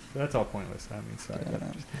I was. So that's all pointless. I mean, sorry. Yeah.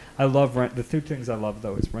 I love rent. The 2 things I love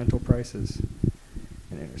though is rental prices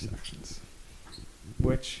and intersections.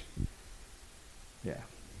 Which, yeah.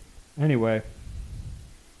 Anyway.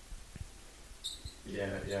 Yeah.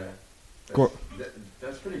 Go-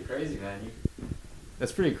 That's pretty crazy, man.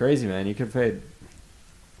 That's pretty crazy, man. You could have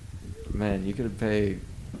paid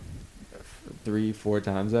 3-4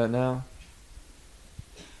 times that now.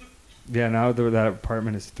 Yeah, now that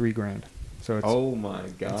apartment is $3,000, so it's Oh my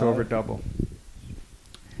god. it's over double.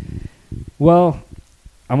 Well,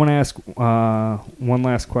 I want to ask one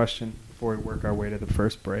last question before we work our way to the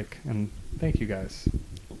first break, and thank you guys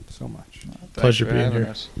so much. Thanks Pleasure for being having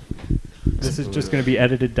here. us. This is just going to be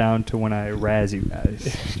edited down to when I razz you guys,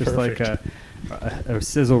 just like a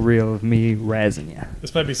sizzle reel of me razzing you.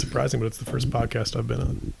 This might be surprising, but it's the first podcast I've been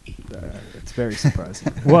on. It's very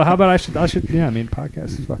surprising. Well, how about I should yeah, I mean,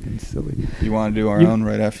 podcast is fucking silly. You want to do our own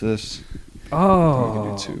right after this? Oh. We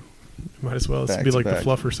can do 2. Might as well. It's Back be to like the back.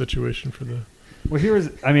 fluffer situation for the.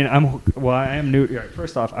 Well, I am new. Yeah,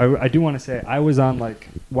 first off, I do want to say I was on, like,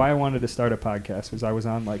 why I wanted to start a podcast was I was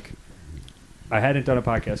on, like, I hadn't done a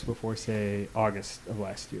podcast before, say, August of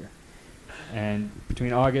last year. And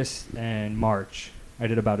between August and March, I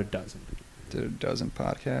did about a dozen. Did a dozen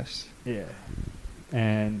podcasts. Yeah.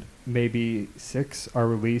 And maybe 6 are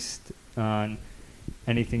released on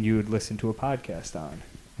anything you would listen to a podcast on.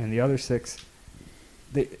 And the other 6,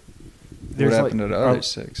 What there's happened like, to the other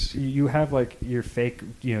 6? You have like your fake,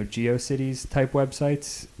 GeoCities type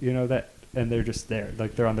websites, that, and they're just there,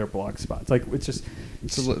 like they're on their blog spots. Like it's just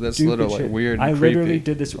That's a stupid little like shit. weird. And I creepy. literally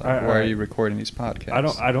did this. Like, why are you recording these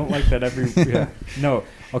podcasts? I don't like that every. Yeah. No.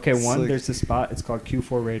 Okay. It's One, like- there's a spot. It's called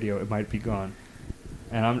Q4 Radio. It might be gone.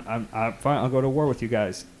 And I'm fine. I'll go to war with you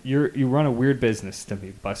guys. You run a weird business to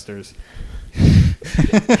me, busters.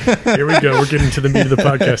 Here we go. We're getting to the meat of the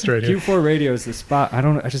podcast right here. Q4 Radio is the spot. I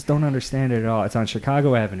just don't understand it at all. It's on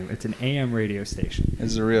Chicago Avenue. It's an AM radio station.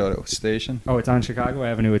 Is it a real station? Oh, it's on Chicago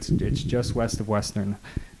Avenue. It's just west of Western.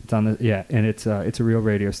 It's on and it's a real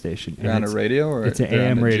radio station. You're And on a radio, or it's an they're on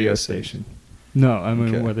AM the radio geostation? station. No, I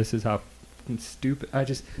mean, Okay. well, this is how fucking stupid.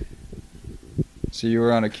 So you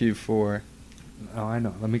were on a Q4. Oh, I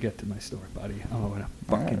know. Let me get to my story, buddy. I'm gonna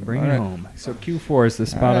fucking Alright, bring alright. it home. So Q4 is the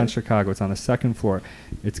spot on Alright. Chicago. It's on the 2nd floor.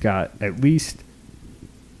 It's got at least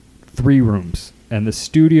 3 rooms, and the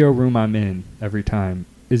studio room I'm in every time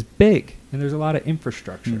is big, and there's a lot of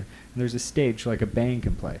infrastructure. And there's a stage like a band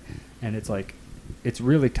can play, and it's like, it's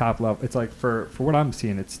really top level. It's like for what I'm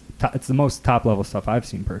seeing, it's the most top level stuff I've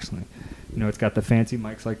seen personally. It's got the fancy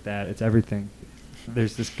mics like that. It's everything.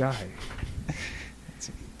 There's this guy.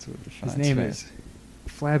 That's what His defines name me. is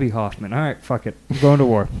Flabby Hoffman. All right, fuck it. I'm going to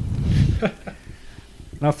war.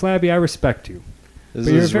 Now, Flabby, I respect you. Is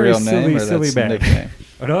But you're a his very real name, or silly that's the bag. nickname?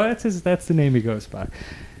 Oh, no, that's the name he goes by.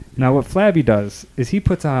 Now, what Flabby does is he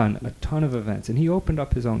puts on a ton of events, and he opened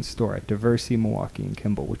up his own store at Diversity, Milwaukee, and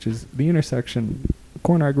Kimball, which is the intersection, the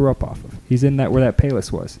corner I grew up off of. He's in that where that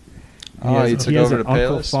Payless was. Oh, he took has over an to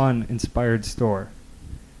Uncle Payless? Fun inspired store.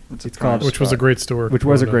 What's a It's called- prime Which was a spot? great store. Which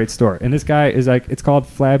was a growing great up. store. And this guy is like, it's called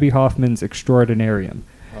Flabby Hoffman's Extraordinarium.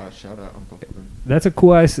 Oh, shout out Uncle Flynn. That's a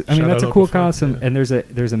cool that's Shout a out cool Uncle Fred, concept. yeah. And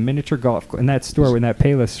there's a miniature golf in that store, in that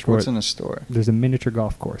Payless store. What's in the store? There's a miniature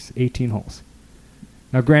golf course, 18 holes.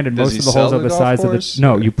 Now, granted, Does most he of the sell holes are the the golf size of course, the.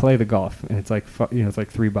 No, or- you play the golf, and it's like it's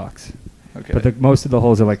like $3. Okay. But most of the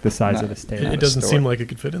holes are like the size Not- of this table. It Not a doesn't store. seem like it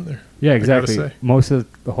could fit in there. Yeah, I gotta exactly. say. Most of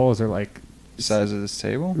the holes are like size of this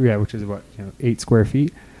table? yeah, which is what 8 square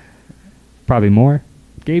feet, probably more.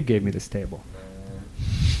 Gabe gave me this table.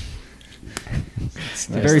 It's It's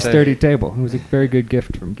a very sturdy table. It was a very good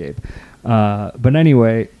gift from Gabe. But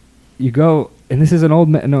anyway, you go, and this is an old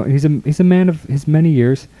man. No, he's a man of his many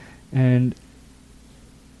years, and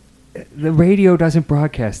the radio doesn't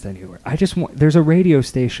broadcast anywhere. There's a radio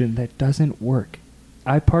station that doesn't work.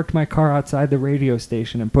 I parked my car outside the radio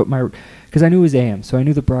station and put because I knew it was AM, so I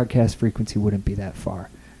knew the broadcast frequency wouldn't be that far.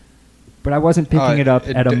 But I wasn't picking it up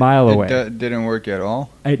at a mile away. It didn't work at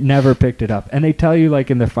all? It never picked it up. And they tell you,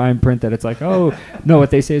 like, in the fine print that it's like, oh, no,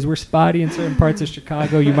 what they say is we're spotty in certain parts of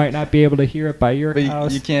Chicago. You might not be able to hear it by your house.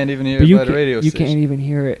 But you can't even hear it by the radio station. You can't even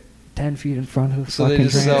hear it 10 feet in front of the so fucking they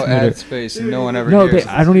just sell transmitter. ad space and no one ever No, hears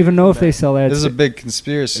I don't even know if they sell ad This is a space. big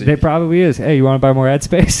conspiracy. They probably is. Hey, you want to buy more ad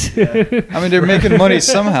space? I mean, they're making money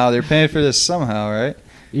somehow. They're paying for this somehow, right?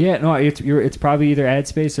 Yeah, no, it's probably either ad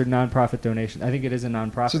space or nonprofit donation. I think it is a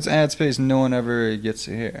nonprofit. So it's ad space no one ever gets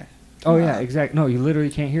to hear. Oh, yeah, exactly. No, you literally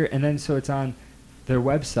can't hear it. And then so it's on their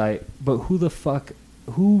website, but who the fuck,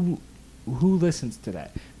 who listens to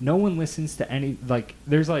that? No one listens to any, like,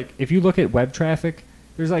 there's like, if you look at web traffic,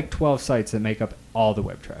 there's like 12 sites that make up all the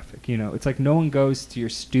web traffic, you know? It's like no one goes to your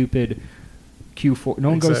stupid Q4. No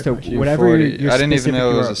one goes to Q40. whatever your I didn't even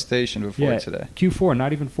know it was URL. a station before today. Q4,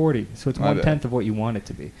 not even 40. So it's My 1/10 of what you want it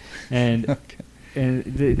to be. And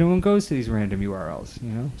no one goes to these random URLs, you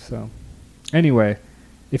know? So anyway,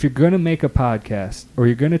 if you're going to make a podcast or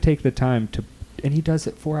you're going to take the time to, and he does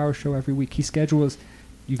it 4-hour show every week. He schedules,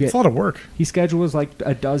 It's a lot of work. He schedules like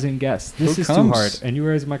a dozen guests. This Who is comes? too hard. And you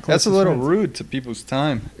were as my closest That's a little friends. rude to people's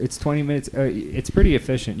time. It's 20 minutes. It's pretty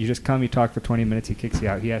efficient. You just come, you talk for 20 minutes, he kicks you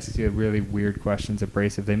out. He asks you really weird questions,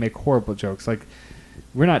 abrasive. They make horrible jokes. Like,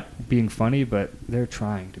 we're not being funny, but they're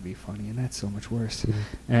trying to be funny, and that's so much worse.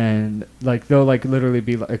 Mm-hmm. And, like, they'll, like, literally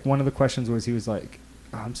be like, one of the questions was, he was like,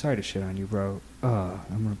 oh, I'm sorry to shit on you, bro. I'm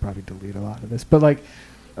going to probably delete a lot of this. But, like,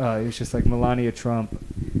 it was just like, Melania Trump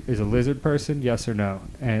is a lizard person, yes or no?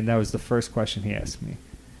 And that was the first question he asked me.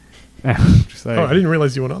 Just like, I didn't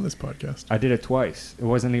realize you went on this podcast. I did it twice. It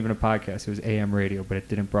wasn't even a podcast. It was AM radio, but it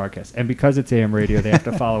didn't broadcast. And because it's AM radio, they have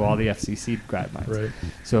to follow all the FCC guidelines. Right.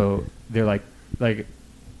 So they're like,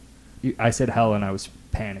 I said hell, and I was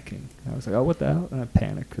panicking. I was like, oh, what the hell? And I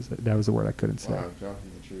panicked because that was the word I couldn't say. Wow,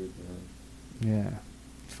 dropping the truth, man. Yeah.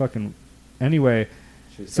 Fucking. Anyway,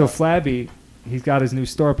 Should we so stop? Flabby, he's got his new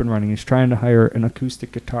store up and running. He's trying to hire an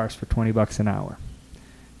acoustic guitarist for $20 an hour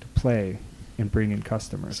to play and bring in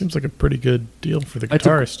customers. Seems like a pretty good deal for the It's a-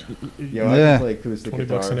 guitarist. Yo, I Yeah. can play acoustic $20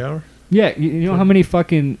 guitar. an hour. Yeah, you know how many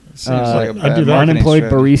fucking Seems like a I'd bad do that. marketing unemployed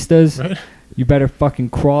strategy. baristas? Right? You better fucking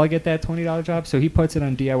crawl to get that $20 job. So he puts it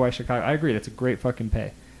on DIY Chicago. I agree, that's a great fucking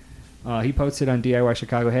pay. He posts it on DIY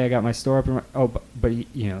Chicago. Hey, I got my store up and but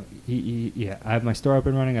I have my store up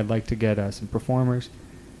and running. I'd like to get some performers.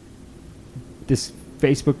 This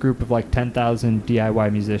Facebook group of like 10,000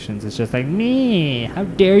 DIY musicians. It's just like, me. How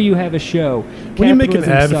dare you have a show? When you make an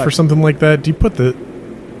Capitalism ad sucks. for something like that, do you put the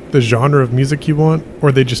genre of music you want,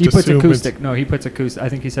 or they just He puts assume acoustic. it's... No, he puts acoustic. I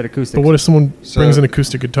think he said acoustic. But what if someone So- brings an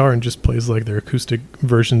acoustic guitar and just plays like their acoustic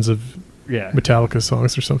versions of Yeah. Metallica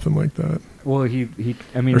songs or something like that? Well, I mean,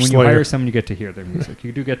 Or when you Slayer. hire someone, you get to hear their music.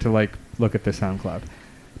 You do get to like look at the SoundCloud.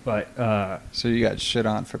 But So you got shit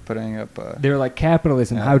on for putting up. they were like,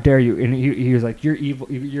 capitalism, Yeah. how dare you? And he was like, you're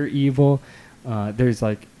evil. You're evil. There's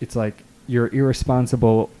like, it's like you're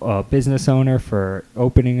irresponsible business owner for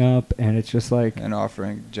opening up, and it's just like, and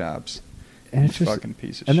offering jobs. and it's You just, fucking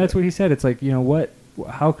piece of and shit. that's what he said. It's like, you know what?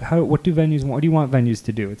 What do venues want? What do you want venues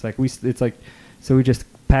to do? It's like it's like, so we just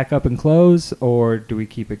pack up and close, or do we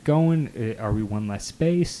keep it going? Are we one less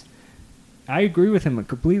space? I agree with him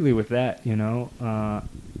completely with that, you know.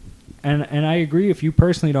 And I agree if you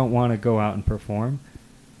personally don't want to go out and perform,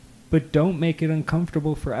 but don't make it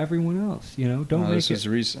uncomfortable for everyone else, you know. Don't No, make this it. is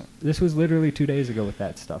recent. This was literally 2 days ago with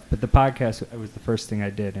that stuff. But the podcast was the first thing I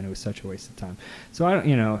did, and it was such a waste of time. So I don't,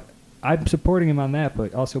 you know, I'm supporting him on that,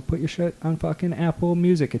 but also put your shit on fucking Apple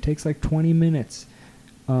Music. It takes like 20 minutes.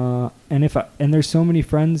 And there's so many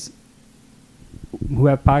friends who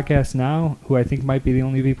have podcasts now who I think might be the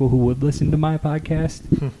only people who would listen to my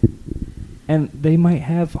podcast. And they might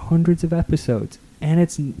have hundreds of episodes, and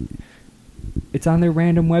it's on their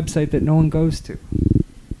random website that no one goes to.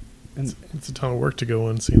 And It's a ton of work to go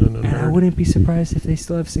unseen and and I unheard. wouldn't be surprised if they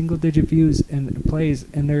still have single-digit views and plays,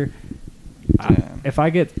 and they're. Damn. If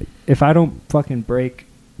I don't fucking break,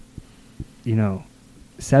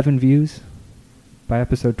 7 views by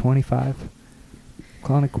episode 25,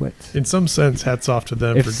 calling it quits. In some sense, hats off to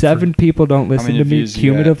them. If for 7 people don't listen many to me views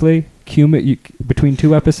you got? cumulatively, between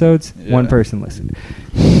 2 episodes, Yeah. 1 person listened.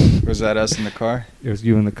 Was that us in the car? It was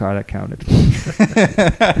you in the car that counted.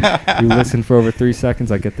 You listen for over 3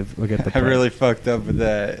 seconds, I get the I price. really fucked up with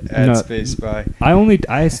that ad No. space spy.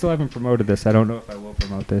 I still haven't promoted this. I don't know if I will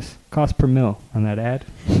promote this. Cost per mil on that ad.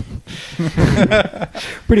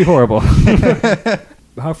 Pretty horrible.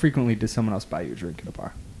 How frequently does someone else buy you a drink at a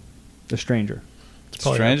bar? A stranger. It's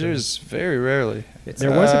probably Strangers, very rarely.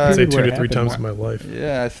 There was a I'd say period 2 where to it 3 times happened in my life.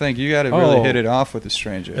 Yeah, I think you got to really Oh. hit it off with a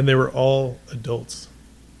stranger. And they were all adults,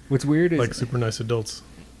 What's weird is like super nice adults.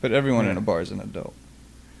 But everyone in a bar is an adult.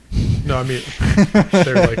 No, I mean,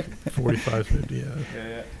 they're like 45, 50,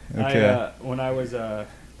 yeah. Okay. When I was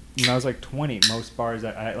like 20, most bars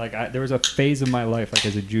there was a phase of my life like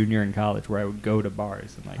as a junior in college where I would go to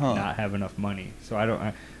bars and like Huh. not have enough money. So I don't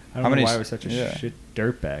How know many why s- I was such a yeah. shit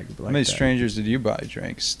dirtbag. How many strangers did you buy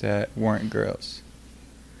drinks that weren't girls?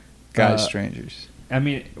 Guys, strangers. I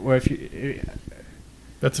mean, well, if you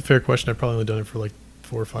That's a fair question. I've probably only done it for like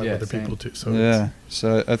 4 or 5 Yeah, other same. people too. So Yeah.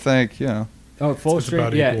 So I think, full It's straight,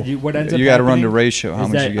 about yeah. equal. What ends up you got to run the happening ratio, how is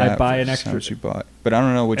much that you got I buy an versus how extra, much you bought. But I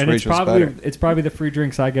don't know which and ratio's better. it's probably the free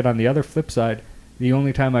drinks I get on the other flip side. The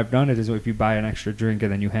only time I've done it is if you buy an extra drink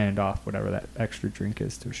and then you hand off whatever that extra drink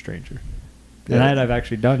is to a stranger. Yeah. And that I've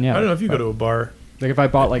actually done, yeah. I don't know if you go But- to a bar. Like if I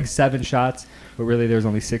bought like 7 shots, but really there's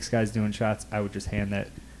only 6 guys doing shots, I would just hand that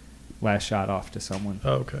last shot off to someone.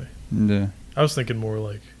 Oh, okay. Yeah. I was thinking more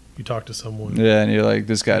like you talk to someone. Yeah, and you're like,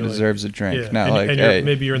 this guy You're like- deserves a drink. yeah, Not and- like, and you're- hey,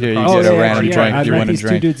 maybe you're in the here you process get a of- random yeah, drink, I you met win a these 2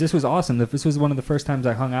 drink. dudes. This was awesome. This was one of the first times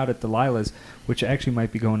I hung out at Delilah's, which actually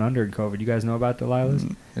might be going under in COVID. You guys know about Delilah's?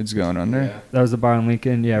 It's going under. Yeah. That was the bar in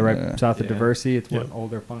Lincoln, right Yeah. south of Yeah. Diversity. It's one Yeah.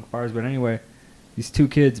 older punk bars. But anyway, these 2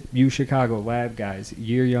 kids, Chicago lab guys, a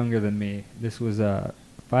year younger than me. This was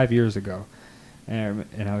 5 years ago. And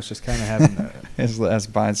I was just kind of having a... That's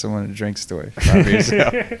buying someone a drink story 5 years ago.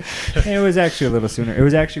 It was actually a little sooner. It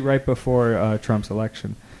was actually right before Trump's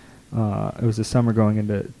election. It was the summer going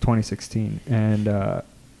into 2016, and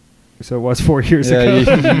so it was 4 years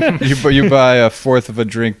ago. you buy a fourth of a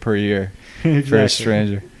drink per year for a Exactly.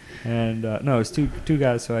 stranger. And no, it was two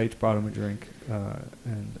guys, so I each brought them a drink,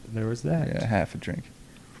 and there was that. Yeah, half a drink.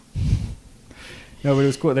 No, but it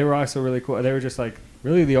was cool. They were also really cool. They were just like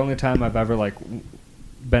really the only time I've ever like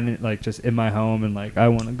been in, like just in my home and like I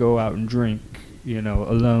want to go out and drink,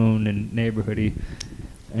 alone and neighborhoody.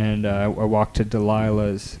 And I walked to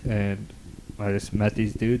Delilah's and I just met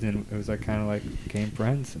these dudes and it was like kind of like became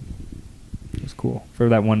friends. And it was cool for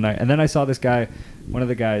that one night. And then I saw this guy, one of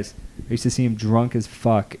the guys. I used to see him drunk as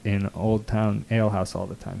fuck in Old Town Ale House all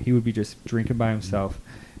the time. He would be just drinking by himself.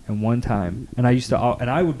 And one time, and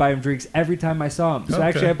I would buy him drinks every time I saw him. So Okay.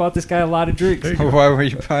 actually, I bought this guy a lot of drinks. There you go. Why were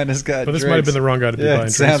you buying this guy But this drinks? might have been the wrong guy to be Yeah, buying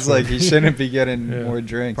it drinks sounds for. like he shouldn't be getting Yeah. more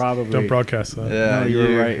drinks. Probably. Don't broadcast that. Yeah, No, you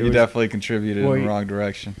were right. It You was- definitely contributed Well, in the he- wrong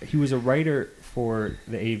direction. He was a writer for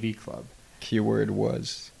the AV Club. Keyword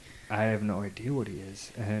was. I have no idea what he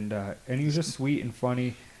is, and he was just sweet and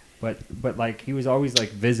funny, but like he was always like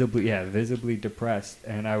visibly depressed.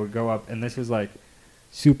 And I would go up, and this was like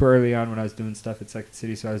super early on when I was doing stuff at Second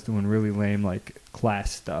City, so I was doing really lame like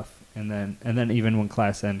class stuff, and then even when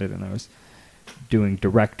class ended, and I was doing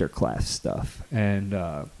director class stuff, and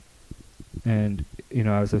I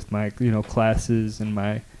was with my classes and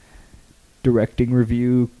my directing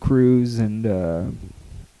review crews, and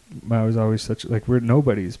I was always such like we're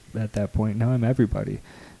nobodies at that point. Now I'm everybody,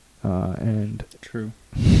 and True.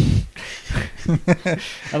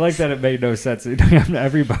 I like that it made no sense. I'm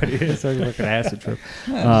everybody. It's like an acid trip.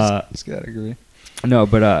 Just gotta agree. No,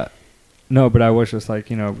 but I was just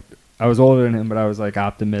like I was older than him, but I was like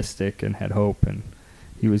optimistic and had hope, and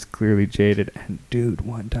he was clearly jaded. And dude,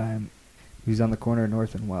 one time he was on the corner of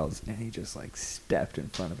North and Wells, and he just like stepped in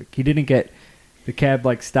front of it. He didn't get the cab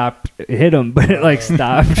like stopped, it hit him, but it like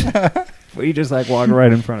stopped. But he just like walked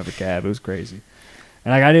right in front of the cab. It was crazy.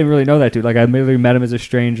 And like I didn't really know that dude. Like I literally met him as a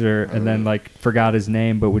stranger, and then like forgot his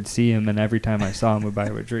name, but would see him, and every time I saw him, would buy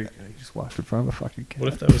him a drink. And he just walked in front of a fucking cab.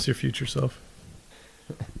 What if that was your future self?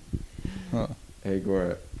 Huh. Hey,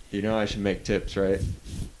 Gora, I should make tips, right?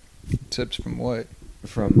 Tips from what?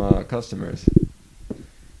 From customers.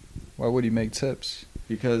 Why would he make tips?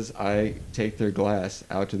 Because I take their glass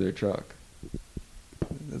out to their truck.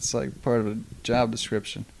 That's like part of a job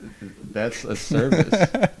description. That's a service.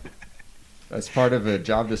 That's part of a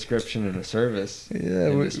job description and a service. Yeah,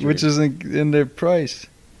 industry. which isn't in their price.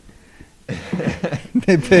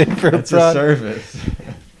 They pay for a That's a product. service.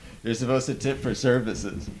 You're supposed to tip for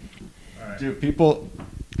services. Dude, people,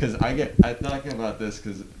 because I'm talking about this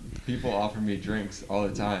because people offer me drinks all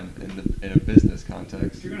the time in a business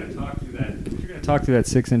context. You're gonna talk through that. You're gonna talk through that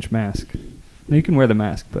 6-inch mask. No, you can wear the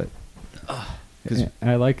mask, but 'Cause-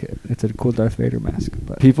 I like it. It's a cool Darth Vader mask.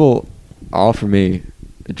 But People offer me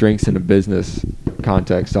drinks in a business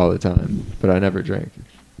context all the time, but I never drink.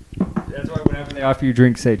 that's why whenever they offer you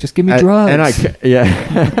drinks, say, "Just give me drugs." And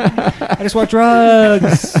yeah. I just want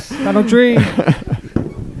drugs. I don't drink.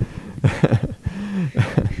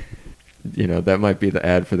 That might be the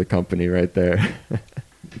ad for the company right there.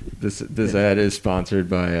 This ad is sponsored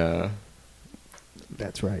by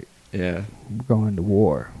That's right. yeah, We're going to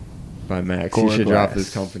war. by Max. Gora He should drop Glass.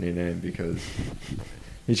 his company name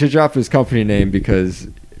because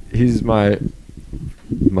he's my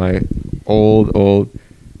old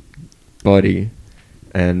buddy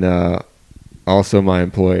and also my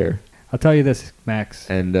employer. I'll tell you this, Max.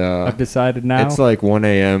 And I've decided now. it's like 1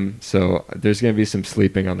 a.m., so there's going to be some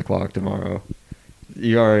sleeping on the clock tomorrow.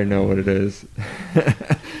 You already know what it is.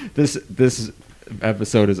 This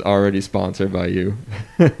episode is already sponsored by you.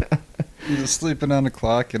 You're just sleeping on the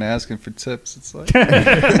clock and asking for tips. It's like 2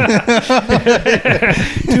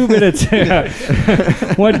 minutes.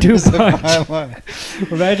 1-2 It's a punch. fine line.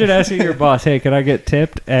 Imagine asking your boss, "Hey, can I get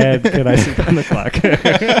tipped and can I sleep on the clock?"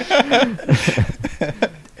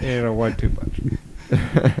 1-2 punch.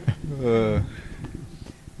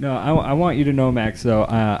 No, I want you to know, Max, though,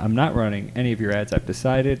 I'm not running any of your ads. I've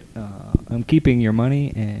decided I'm keeping your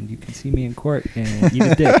money, and you can see me in court and eat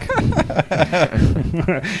a dick.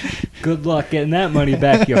 Good luck getting that money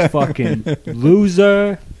back, you fucking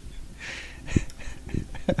loser.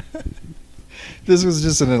 This was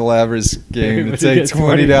just an elaborate scheme to To take get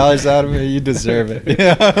 $20 out of me. You deserve it.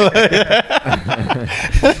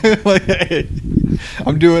 Like, hey,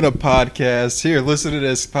 I'm doing a podcast. Here, listen to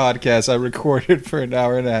this podcast I recorded for an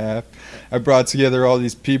hour and a half. I brought together all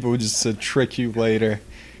these people just to trick you later.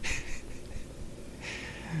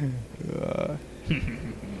 Yeah,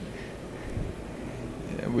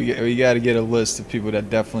 we got to get a list of people that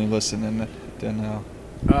definitely listen and then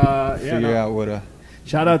figure out what a...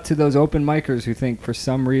 Shout out to those open micers who think for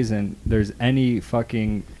some reason there's any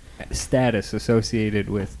fucking status associated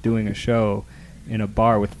with doing a show in a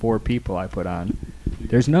bar with 4 people I put on.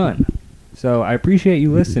 There's none. So I appreciate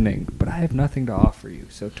you listening, but I have nothing to offer you.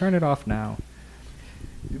 So turn it off now.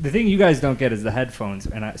 The thing you guys don't get is the headphones,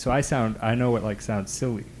 and I know it like sounds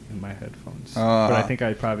silly in my headphones, but I think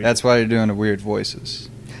I probably That's why you're doing the weird voices.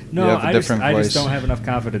 No, You have a I different just voice. don't have enough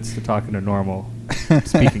confidence to talk in a normal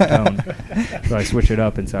speaking tone, so I switch it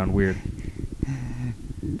up and sound weird.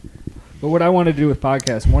 But what I want to do with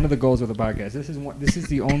podcasts, one of the goals of the podcast, this is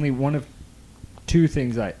the only one of 2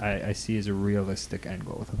 things I see as a realistic end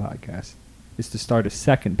goal with a podcast, is to start a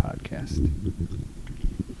second podcast.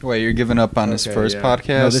 Wait, you're giving up on this Okay, first yeah.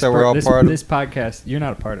 podcast this that we're all this, part of? This podcast, you're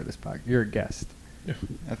not a part of this podcast. You're a guest.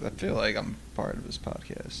 I feel like I'm part of this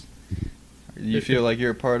podcast. You feel like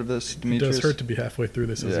you're a part of this, It Demitrios? does hurt to be halfway through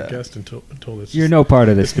this as Yeah. a guest until it's You're no part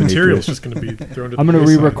of this. this material's Demetrius. just going to be thrown to I'm the going to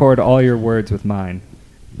wayside. re-record all your words with mine.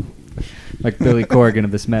 Like Billy Corgan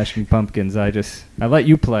of the Smashing Pumpkins. I let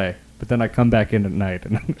you play, but then I come back in at night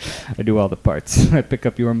and I do all the parts. I pick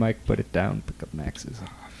up your mic, put it down, pick up Max's.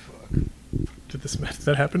 Did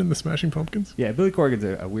that happen in the Smashing Pumpkins? Yeah, Billy Corgan's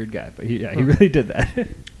a weird guy, but he really did that.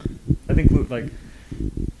 I think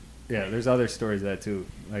there's other stories of that too.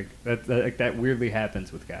 Like that weirdly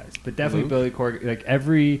happens with guys. But definitely Luke? Billy Corgan, like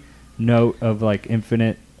every note of like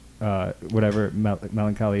Infinite, whatever,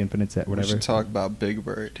 Melancholy Infinite Set, We whatever. should talk about Big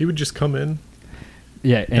Bird. He would just come in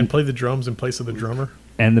Yeah, and play the drums in place of the drummer.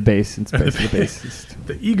 and the bass in space of the bassist.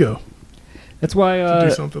 The ego That's why to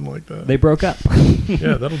do something like that. they broke up.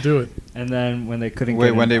 Yeah, that'll do it. And then when they couldn't Wait,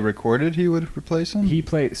 get when him, they recorded, he would replace him? he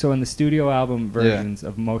played. So in the studio album versions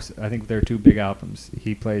of most, I think there are 2 big albums.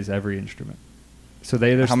 He plays every instrument. So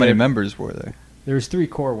How many members were there? There's 3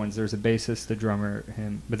 core ones. There's a bassist, a drummer,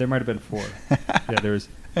 him, but there might have been 4. Yeah, there's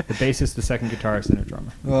the bassist, the second guitarist, and a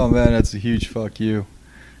drummer. Oh, man, that's a huge fuck you.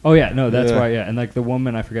 Oh yeah, no, that's Yeah. why. Yeah, and like the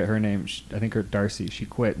woman, I forget her name. I think her Darcy. She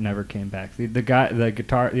quit, never came back. The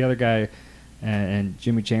other guy, and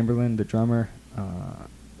Jimmy Chamberlain, the drummer,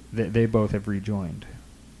 they both have rejoined.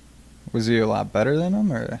 Was he a lot better than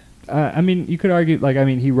him, or? I mean, you could argue,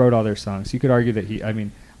 he wrote all their songs. You could argue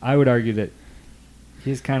that I would argue that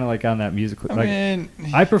he's kind of like on that musical.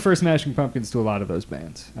 I prefer Smashing Pumpkins to a lot of those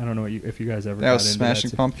bands. I don't know if you guys ever. that got was into Smashing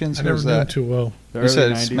that. Pumpkins? I Who never was knew him that? too well. The You early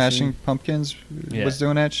said 90s Smashing scene. Pumpkins Yeah. was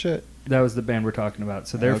doing that shit? That was the band we're talking about.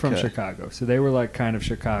 So they're from Okay. Chicago. So they were like kind of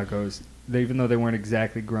Chicago's. Even though they weren't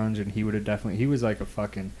exactly grunge, and he was like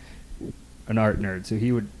an art nerd. So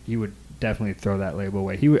he would definitely throw that label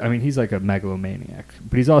away. He's like a megalomaniac,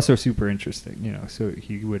 but he's also super interesting. So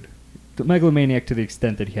he would the megalomaniac to the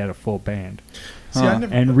extent that he had a full band See, I Huh.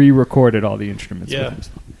 never, and re-recorded all the instruments. Yeah. With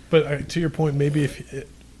himself. but to your point, maybe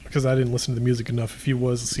because I didn't listen to the music enough, if he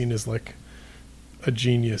was seen as like a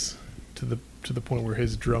genius to the point where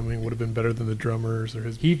his drumming would have been better than the drummers or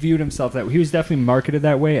his. He viewed himself that way. He was definitely marketed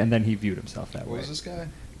that way, and then he viewed himself that What way. was this guy?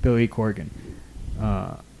 Billy Corgan.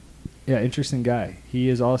 Yeah, interesting guy. He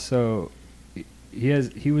is also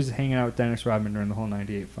he was hanging out with Dennis Rodman during the whole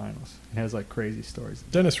 '98 finals and has like crazy stories.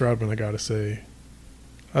 Dennis Rodman, I gotta say,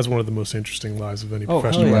 That's one of the most interesting lives of any Oh, hell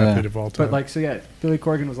professional yeah. athlete of all time. But like, so yeah, Billy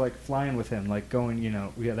Corgan was like flying with him, like going,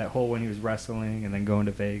 we had that whole when he was wrestling and then going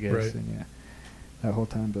to Vegas, Right. and yeah, that whole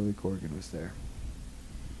time Billy Corgan was there.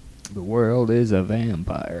 The world is a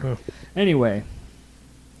vampire. Oh. Anyway,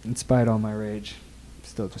 in spite of all my rage,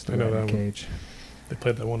 still just a I know rat in a that one. cage. They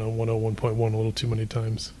played that one on 101.1 a little too many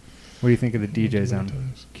times. What do you think of the Too DJs many on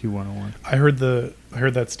times. Q101? I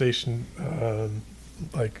heard that station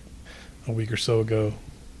like a week or so ago.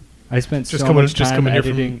 I spent Just so much coming time here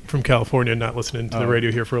editing. from California, not listening to the Oh. radio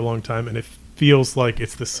here for a long time, and it feels like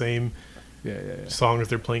it's the same Yeah. songs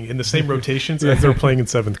they're playing in the same rotations as they're playing in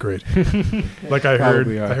 7th grade. Like I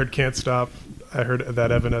Probably are. heard "Can't Stop." I heard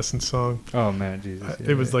that Evanescence song. Oh man, Jesus!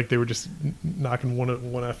 It was like they were just knocking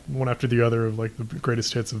one after the other of like the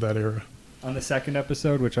greatest hits of that era. on the second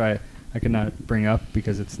episode, which I could not bring up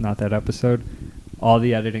because it's not that episode. All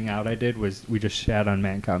the editing out I did was we just shat on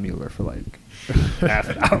Mancow Mueller for like half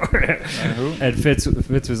an hour. And Fitz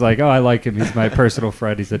was like, "Oh, I like him. He's my personal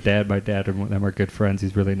friend. He's a dad. My dad and them are good friends.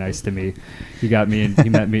 He's really nice to me. He got me and he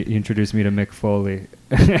met me. He introduced me to Mick Foley."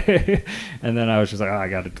 And then I was just like, "Oh, I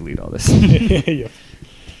got to delete all this." Yeah.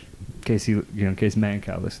 In case in case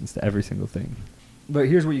Mancow listens to every single thing. But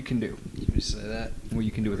here's what you can do. Can you say that? What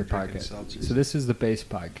you can do with a Drinking podcast. seltzers. So this is the base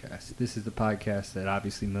podcast. This is the podcast that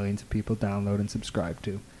obviously millions of people download and subscribe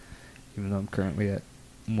to. Even though I'm currently at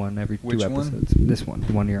one every Which 2 one? episodes. This one,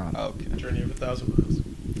 the one you're on. Oh, okay. Journey of 1,000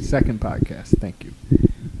 miles. Second podcast. Thank you.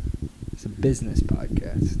 It's a business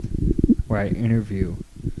podcast where I interview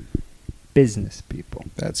business people.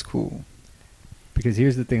 That's cool. Because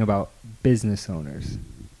here's the thing about business owners: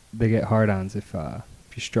 they get hard-ons if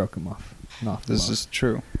you stroke them off. This is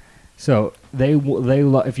true. So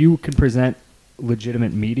if you can present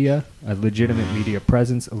legitimate media, a legitimate media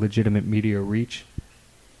presence, a legitimate media reach,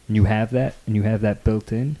 and you have that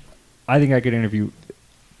built in, I think I could interview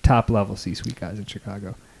top-level C-suite guys in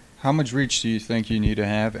Chicago. How much reach do you think you need to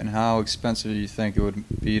have, and how expensive do you think it would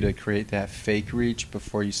be to create that fake reach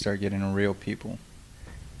before you start getting real people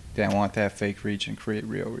that want that fake reach and create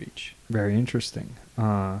real reach? Very interesting.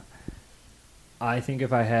 I think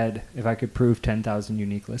if I could prove 10,000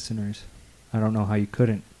 unique listeners, I don't know how you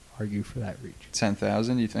couldn't argue for that reach.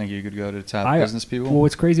 10,000? You think you could go to the top business people? Well,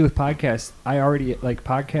 what's crazy with podcasts, I already like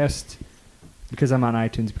podcasts because I'm on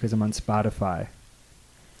iTunes, because I'm on Spotify.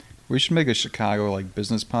 We should make a Chicago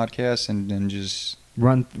business podcast and then just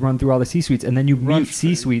Run through all the C-suites, and then you meet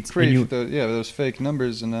C-suites, and create you those fake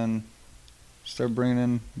numbers, and then start bringing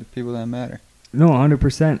in the people that matter. No,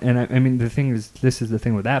 100%. And I mean, the thing is, this is the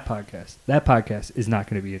thing with that podcast. That podcast is not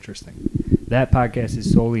going to be interesting. That podcast is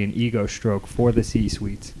solely an ego stroke for the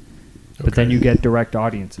C-suites. But then Okay. you get direct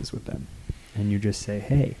audiences with them, and you just say,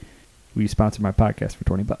 "Hey, will you sponsor my podcast for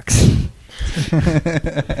 $20?"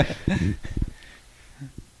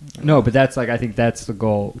 No, but that's I think that's the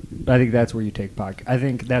goal. I think that's where you take podcast. I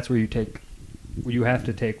think that's where you have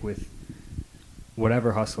to take with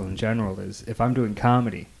whatever hustle in general is. If I'm doing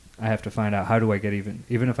comedy, I have to find out how do I get even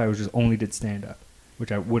if I was just only did stand up,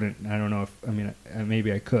 which I wouldn't. I don't know if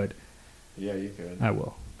maybe I could. Yeah, you could. I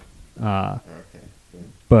will. Okay.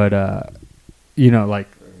 Good. But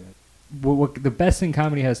what the best thing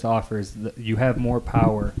comedy has to offer is that you have more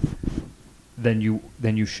power than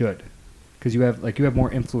you should, because you have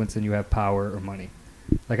more influence than you have power or money.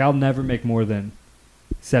 Like, I'll never make more than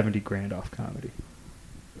 $70,000 off comedy,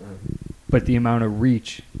 but the amount of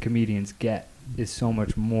reach comedians get is so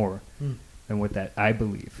much more than what that I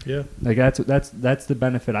believe. Yeah. Like that's the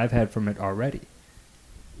benefit I've had from it already.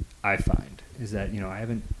 I find is that I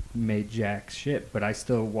haven't made jack shit, but I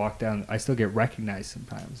still walk down. I still get recognized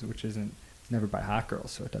sometimes, which isn't never by hot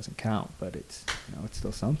girls, so it doesn't count. But it's it's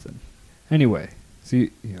still something. Anyway, so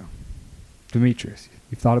Demetrios,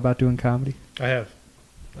 you thought about doing comedy? I have.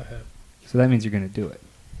 So that means you're gonna do it.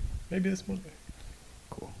 Maybe this Monday.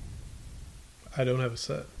 Cool. I don't have a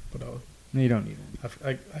set, but I'll. No, you don't need it.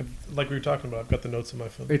 I've like we were talking about. I've got the notes on my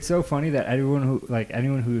phone. It's so funny that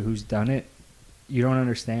anyone who's done it, you don't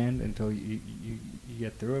understand until you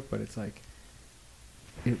get through it. But it's like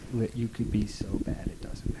you could be so bad it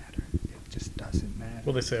doesn't matter. It just doesn't matter.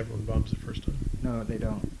 Well, they say everyone bombs the first time. No, they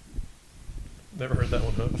don't. Never heard that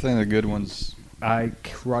one, huh? I think the good ones I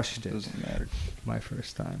crushed it doesn't matter. my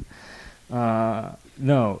first time.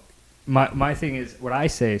 No, my thing is, what I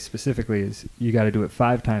say specifically is you got to do it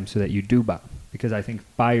 5 times so that you do bomb. Because I think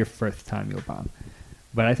by your 5th time you'll bomb.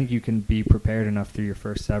 But I think you can be prepared enough through your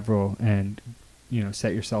first several and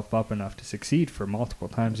set yourself up enough to succeed for multiple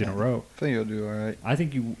times in a row. I think you'll do all right. I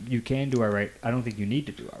think you can do all right. I don't think you need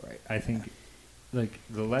to do all right. I think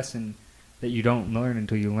the lesson that you don't learn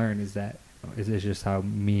until you learn is that Is just how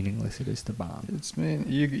meaningless it is to bomb. It's mean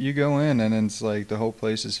you go in and it's like the whole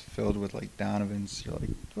place is filled with like Donovans. You're like,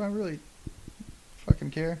 do I really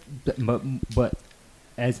fucking care? But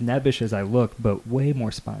as nebbish as I look, but way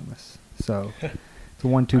more spineless. So it's a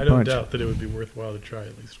 1-2 I don't punch. doubt that it would be worthwhile to try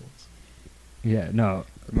at least once. Yeah, no,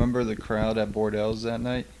 Remember the crowd at Bordel's that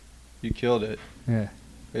night? You killed it. yeah.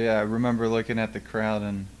 But yeah, I remember looking at the crowd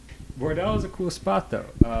and Bordel is a cool spot, though.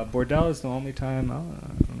 Bordel is the only time,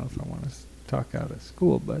 I don't know if I want to talk out of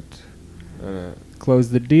school, but close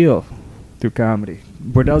the deal through comedy.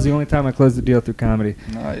 Bordel's the only time I closed the deal through comedy.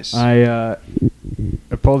 nice. I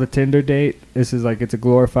pulled a Tinder date. This is like, it's a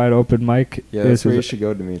glorified open mic. Yeah, this that's where you is should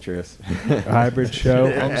go, Demetrios. a hybrid show.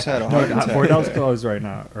 I almost had a No, heart attack. Bordel's closed right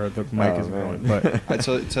now, or the mic Oh, is man. going. But I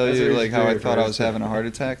tell That's you what you like should how do I it thought I first. was having a heart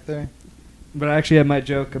attack there. But I actually had my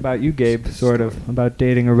joke about you, Gabe, sort of, about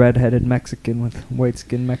dating a redheaded Mexican with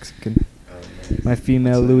white-skinned Mexican. My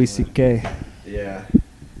female Louis C.K. Yeah.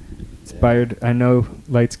 Inspired. I know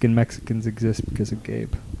light-skinned Mexicans exist because of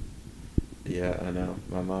Gabe. Yeah, I know.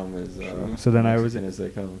 My mom is So then I was- Mexican as they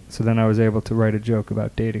come. So then I was able to write a joke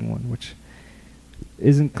about dating one, which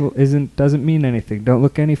doesn't mean anything. Don't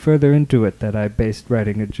look any further into it. That I based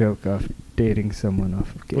writing a joke off dating someone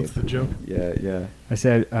off of Gabe. What's the joke? Yeah, yeah. I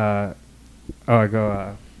said,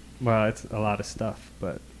 well, it's a lot of stuff,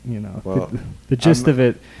 but, you know, Well, the gist of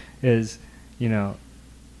it is, you know,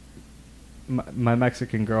 my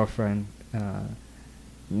Mexican girlfriend, you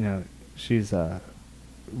know, she's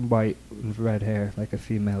white with red hair, like a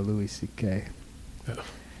female Louis C.K. Yeah.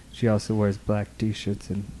 She also wears black T-shirts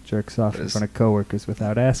and jerks off in Is- front of coworkers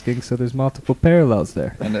without asking, so there's multiple parallels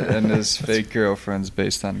there. And his fake girlfriend's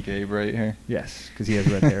based on Gabe right here. Yes, because he has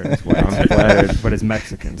red hair and he's white, I'm flattered. but is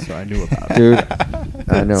Mexican, so I knew about it. Dude,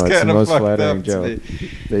 I know, it's the kinda most fucked flattering up to joke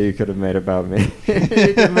me. that you could have made about me.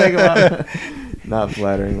 You could make about not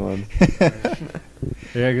flattering one.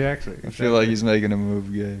 Yeah, exactly. I feel like he's making a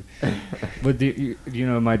move, Gabe. But you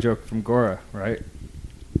know my joke from Gora, right?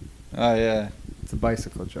 Oh yeah. It's a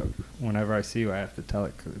bicycle joke. Whenever I see you, I have to tell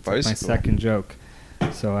it because it's like my Bicycle? second joke.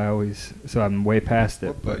 So I'm way past it.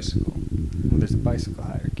 What but- bicycle? Well, there's a bicycle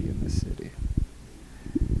hierarchy in this city.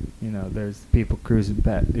 You know, there's people cruising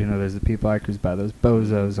back. You know, there's the people I cruise by, those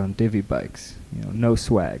bozos on divvy bikes. You know, no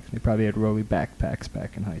swag. They probably had rolly backpacks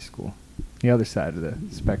back in high school. The other side of the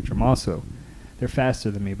spectrum also, they're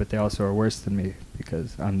faster than me, but they also are worse than me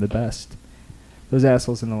because I'm the best. Those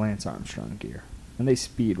assholes in the Lance Armstrong gear. And they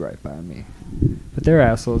speed right by me. But they're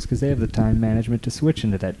assholes because they have the time management to switch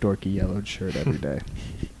into that dorky yellowed shirt every day.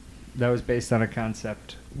 That was based on a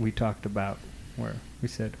concept we talked about where we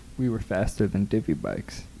said we were faster than divvy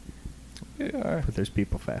bikes. We are. But there's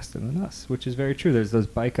people faster than us, which is very true. There's those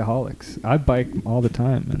bikeaholics. I bike all the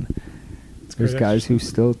time, and there's great guys who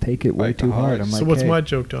still take it way too hard. I'm Bikeaholics. like, So what's hey, my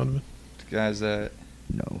joke, Donovan? The guys that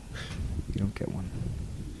no, you don't get one.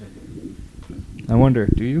 I wonder,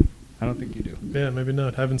 do you? I don't think you do. Yeah, maybe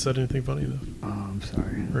not. Haven't said anything funny enough Oh, I'm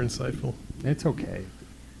sorry. or insightful. It's okay.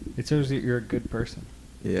 It shows that you're a good person.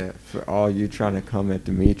 Yeah, for all you trying to come at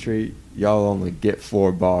Dimitri, y'all only get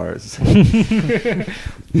 4 bars.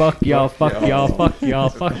 Fuck y'all, fuck y'all, fuck y'all,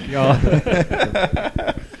 fuck y'all.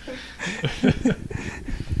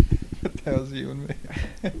 what the hell's you and me?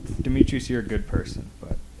 Demitrios, you're a good person,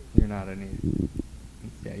 but you're not any.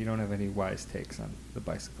 Yeah, you don't have any wise takes on the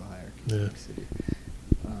bicycle hierarchy in Yeah. the city.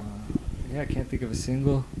 Yeah, I can't think of a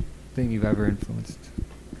single thing you've ever influenced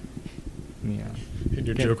me on. In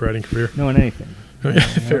your Can't- joke writing career. No, in anything. Oh, I yeah, don't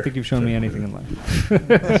fair. think you've shown me Fair. anything in life.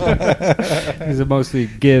 It's a mostly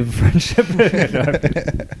give friendship. Yeah,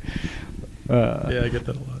 I get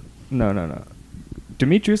that a lot. No.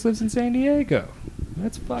 Demetrius lives in San Diego.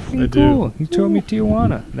 That's fucking I do. cool. You showed me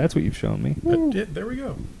Tijuana. That's what you've shown me. Yeah, there we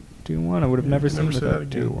go. Tijuana would have never seen Never say without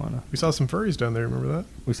that again. Tijuana. We saw some furries down there. Remember that?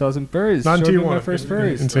 We saw some furries. Not in Showed me my Tijuana, first in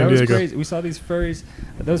furries. San That was Diego. crazy. We saw these furries.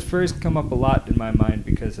 Those furries come up a lot in my mind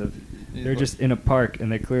because of they're just in a park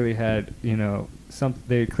and they clearly had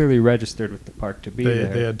they clearly registered with the park to be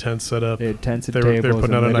there. They had tents set up. They had tents and They were tables.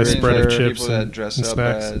 putting out a and nice litter spread of There are chips people that and- dress and up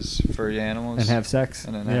snacks. as furry animals and have sex.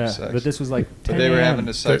 and then yeah, have sex. but this was like 10 But they were a.m. having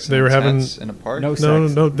the sex They in were having- tents in a park. No No,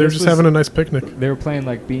 sex. no, they're This just was- having a nice picnic. They were playing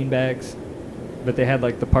like beanbags, but they had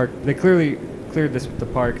like the park. They clearly cleared this with the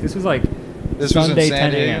park. This was like This was in Sunday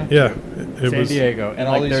San 10 a.m. Diego? Yeah, it San was. Diego, and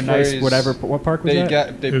all like their these nice furries, whatever. What park was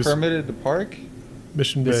that? They It was- permitted the park.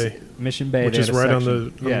 Mission Bay, Mission Bay, which they is had a right on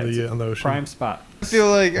section. on the ocean. Prime spot. I feel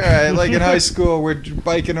like, all right, like in high school, we're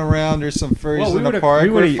biking around. There's some furries Well, we in the would've- park. we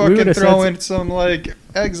We're would've- we fucking would've said throwing some like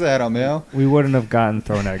eggs at them, We wouldn't have gotten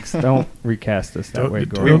thrown eggs. Don't recast us that Don't- way,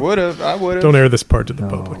 don't- Gora. We would have. I would have. Don't air this part to the No,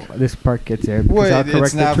 public. this part gets aired because I'll Wait, correct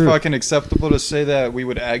it's the not truth. fucking acceptable to say that we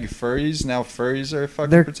would egg furries. Now furries are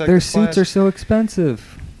fucking Their protected suits class. are so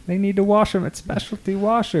expensive. They need to wash them at specialty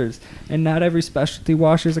washers, and not every specialty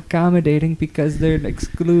washer is accommodating because they're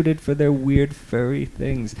excluded for their weird furry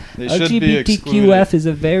things. They should be excluded. LGBTQF is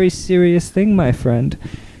a very serious thing, my friend.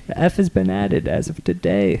 The F has been added as of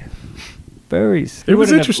today. Furries. It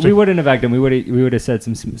was interesting. We wouldn't have egged them. We would have said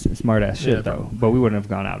some smart ass shit Yeah, though, probably. but we wouldn't have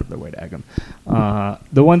gone out of their way to egg them.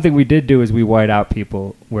 The one thing we did do is we white out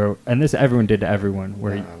people where, and this everyone did to everyone.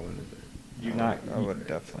 Where Nah, I wouldn't have been. you not I would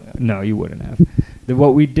definitely. no, you wouldn't have.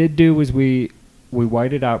 What we did do was we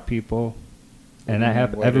whited out people, and that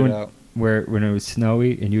happened. White it Everyone out. where when it was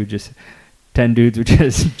snowy, and you would just 10 dudes would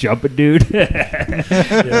just jump a dude,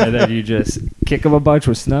 and then you just kick them a bunch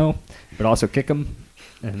with snow, but also kick them,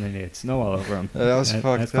 and then you had snow all over them. That was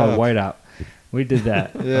fucked That's called up. whiteout. We did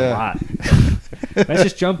that Yeah. a lot. That's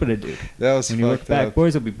just jumping a dude. That was When you look fucked back, up.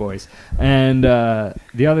 boys will be boys. And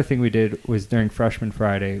the other thing we did was during Freshman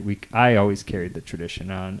Friday, I always carried the tradition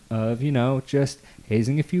on of, just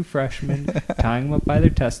hazing a few freshmen, tying them up by their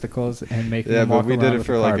testicles, and making Yeah, them but walk we around did it with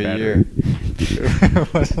for car like a battery. year.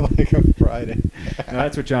 It wasn't like a Friday. No,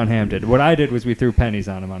 that's what John Hamm did. What I did was we threw pennies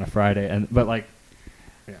on him on a Friday,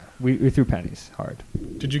 we threw pennies hard.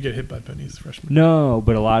 Did you get hit by pennies, freshman? No,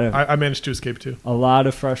 but a lot of I managed to escape too.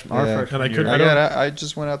 freshmen. Our Yeah. freshmen And I year- couldn't- I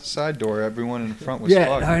just went out the side door. Everyone in the front was Yeah,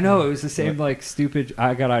 fucked. I know. It was the same stupid.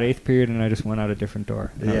 I got out 8th period and I just went out a different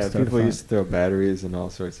door. And that Yeah, was totally people fine. used to throw batteries and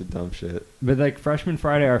all sorts of dumb shit. But like freshman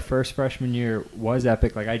Friday, our first freshman year was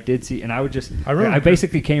epic. Like I did see, and I would just, I remember- I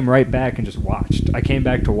basically came right back and just watched. I came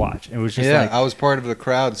back to watch. It was just Yeah, like, I was part of the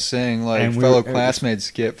crowd seeing like And we fellow were-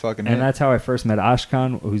 classmates get fucking and hit. that's how I first met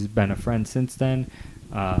Ashkan, who's been a friend since then.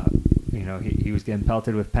 He was getting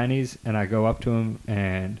pelted with pennies, and I go up to him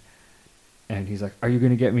and he's like, "Are you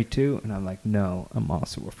gonna get me too?" And I'm like, "No, I'm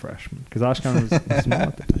also a freshman," because Ashkan was small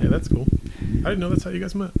at the time. Yeah, that's cool. I didn't know that's how you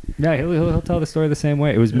guys met. Yeah, he'll tell the story the same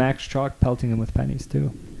way. It was Yeah. Max Chalk pelting him with pennies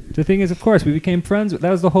too. The thing is, of course, we became friends. That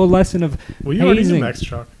was the whole lesson of Well, you already hazing. knew Max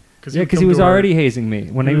Chalk. Yeah, because he was already hazing me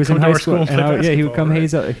when he He would was in come to high our school. school and And play he would basketball, come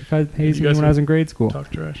right? haze You me guys when I was would in grade school.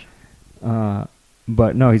 talk trash.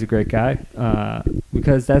 But no, he's a great guy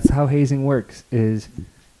because that's how hazing works.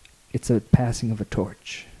 It's a passing of a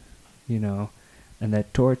torch, and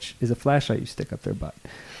that torch is a flashlight you stick up their butt.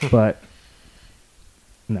 But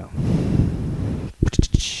no.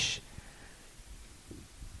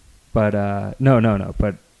 But no.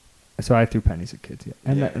 But so I threw pennies at kids, yeah,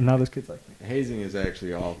 and Yeah. now those kids like me. Hazing is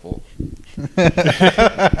actually awful.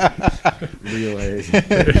 Real hazing.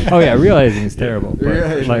 Oh yeah, real hazing is terrible. But Real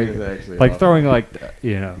hazing like, is actually like awful. throwing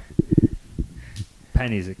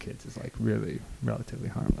pennies at kids is like really relatively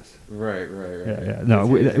harmless. Right. Yeah. No, It's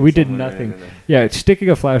we hazing did someone nothing. right in Yeah, sticking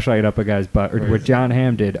a flashlight up a guy's butt, or Right. what John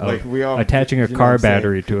Hamm did, of Like, we all- attaching a you know car what I'm saying?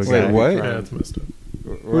 battery to a Wait, guy. what? Yeah, that's messed up.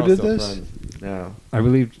 We're Who all did still this? friends now. I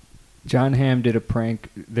believe John Hamm did a prank.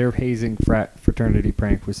 Their hazing fraternity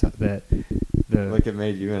prank was that the Like it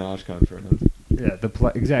made you and Oshkon friends. yeah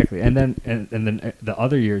exactly. And then and then the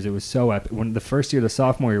other years it was so epic. When the first year, the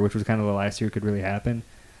sophomore year, which was kind of the last year it could really happen,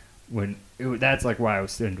 that's like why I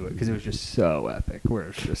was into it because it was just so epic. Where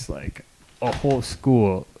it's just like a whole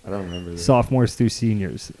school, I don't remember this. sophomores through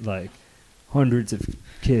seniors, like hundreds of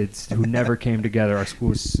kids who never came together. Our school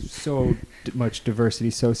was so much diversity,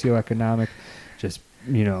 socioeconomic, just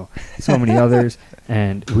so many others,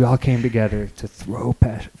 and we all came together to throw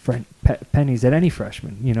pennies at any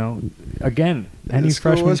freshman. Again, any the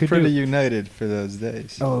school freshman was could pretty do. united for those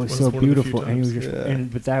days. Oh, it was Was so one of the few beautiful, and he was times. just, Yeah.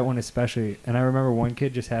 but that one especially. And I remember one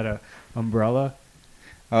kid just had a umbrella.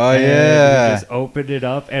 Oh and yeah, he just opened it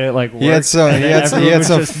up, and it like worked. he had some. and He then had everyone was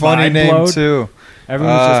some just funny mind name blown. too.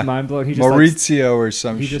 Everyone was just mind blown. He just Maurizio or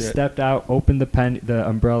some he shit. just stepped out, opened the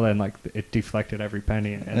umbrella, and like it deflected every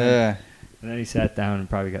penny. And Yeah. then he sat down and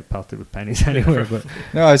probably got pelted with pennies anyway. But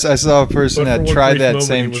No, I saw a person But for that one tried brief that moment,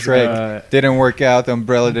 same he was, trick. Didn't work out. The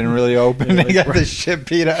umbrella didn't really open. Yeah, They got like- the shit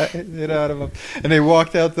beat out of them. And they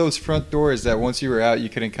walked out those front doors that once you were out, you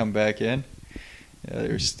couldn't come back in. Yeah, they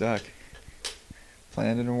were stuck.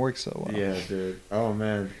 Plan didn't work so well. Yeah, dude. Oh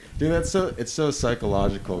man, dude, it's so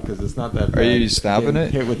psychological because it's not that. Are bad you stopping getting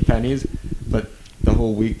it? Hit with pennies, but the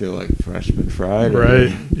whole week they're like Freshman Friday.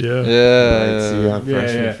 Right. Yeah. Right, see you Yeah. on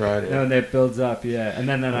Freshman Friday. No, and it builds up, yeah. And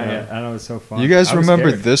then Yeah. I know it was so fun. You guys I was remember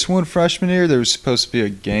scared. this one freshman year? There was supposed to be a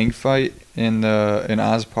gang fight in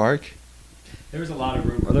Oz Park. There was a lot of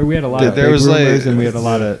rumors. We had a lot There of big was, like- rumors, and we had a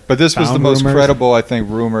lot of. But this was the found most rumors. credible, I think,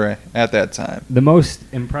 rumor at that time. The most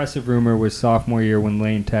impressive rumor was sophomore year when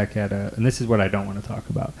Lane Tech had and this is what I don't want to talk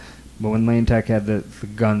about, but when Lane Tech had the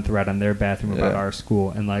gun threat on their bathroom about Yeah. our school,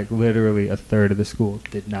 and like literally a third of the school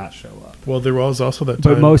did not show up. Well, there was also that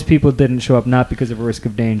time. But most people didn't show up, not because of a risk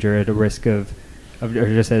of danger, at a risk of or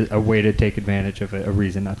just as a way to take advantage of it, a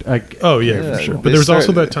reason not to. Like, Oh yeah, Yeah, for sure. well, But they there was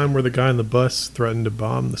also started- that time where the guy on the bus threatened to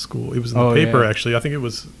bomb the school. It was in the Oh, paper yeah. actually. I think it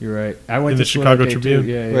was you're right. I went In to the school Chicago that day, too. Tribune?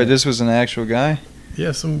 Yeah, yeah. Wait, this was an actual guy?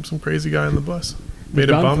 some crazy guy on the bus The made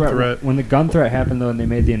a gun bomb threat. When the gun threat happened, though, and they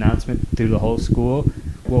made the announcement through the whole school,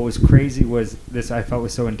 what was crazy was this. I felt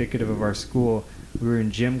was so indicative of our school. We were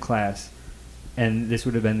in gym class, and this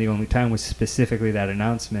would have been the only time was specifically that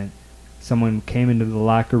announcement. Someone came into the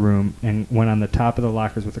locker room and went on the top of the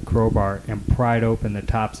lockers with a crowbar and pried open the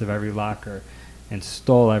tops of every locker and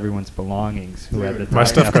stole everyone's belongings. Who had the My top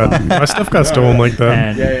stuff half got on. my stuff got stolen like that.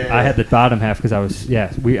 And Yeah. I had the bottom half because I was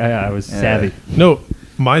I was Yeah. savvy. No,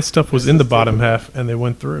 my stuff was in the bottom half, and they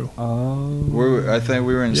went through. Oh, I think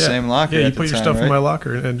we were in the same locker. Yeah, you at the put your time, stuff right? in my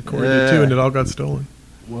locker, and Corey did too, Yeah. and it all got stolen.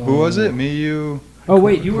 Who was it? Me, you, Oh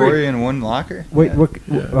wait, you Corey were. in one locker? Wait, what?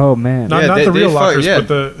 Yeah. Oh man. Not Yeah, the real fuck- lockers, yeah, but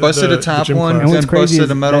the busted the the top gym one, class. And what's then crazy busted is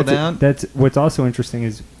the metal that's, down. that's what's also interesting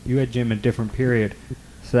is you had gym a different period,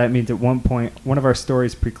 so that means at one point one of our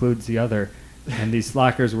stories precludes the other, and these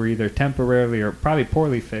lockers were either temporarily or probably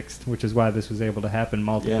poorly fixed, which is why this was able to happen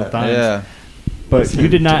multiple Yeah. times. Yeah. But you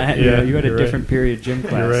did not. Yeah, you had a you're different period gym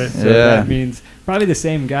class. right. So Yeah. that means probably the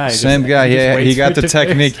same guy. Same guy. just Yeah, he waits got for the it to fix.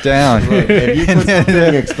 technique down. Look, if you put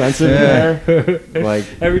something expensive Yeah. in there, like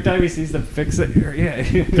Every time he sees them fix it,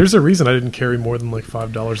 yeah. There's a reason I didn't carry more than like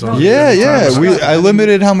 $5 on me. Yeah, every time. yeah. I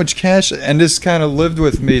limited how much cash, and this kind of lived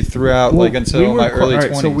with me throughout, Well, like until we were my cro- early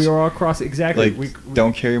alright, 20s. So we were all cross exactly. like, we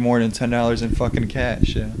don't carry more than $10 in fucking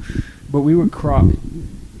cash. Yeah. But we would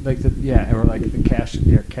like or like the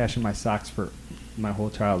cash in my socks for my whole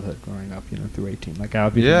childhood growing up, through 18. Like I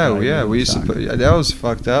would be. Yeah, doing yeah. We used to socks. put. Yeah, that was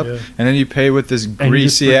fucked up. Yeah. And then you pay with this And you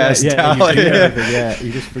just greasy forget- ass yeah, and dollar.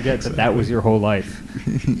 you just forget that was your whole life.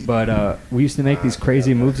 But we used to make these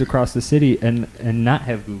crazy moves across the city and not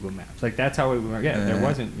have Google Maps. Like that's how we were. Yeah, there Yeah.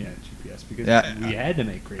 wasn't GPS because Yeah. we had to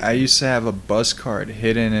make crazy. I used to have a bus card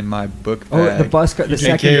hidden in my book Oh, bag. the bus card, the In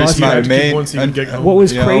second case bus You my had card. to keep main- one so you could get home. What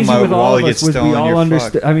was You know, crazy my with all wallet of us gets was we stolen, all you're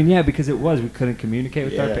understood. fucked. I mean, yeah, because it was we couldn't communicate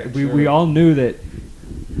with Yeah, our. We sure. all knew that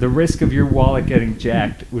the risk of your wallet getting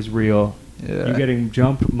jacked was real. Yeah. You getting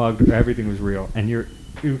jumped, mugged, everything was real, and you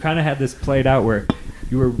kind of had this played out where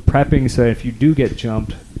you were prepping so if you do get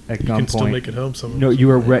jumped at You can still gunpoint, make it home somehow. no, you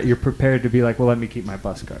were you're prepared to be like, well, let me keep my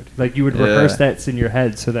bus card. Like you would Yeah. rehearse that in your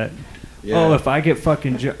head so that. Yeah. Oh, if I get if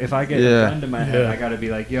I get Yeah. a gun to my head, Yeah. I gotta be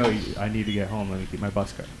like, yo, I need to get home. Let me keep my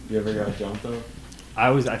bus card. you ever got jumped though?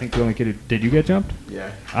 I think the only kid who did. You get jumped? Yeah.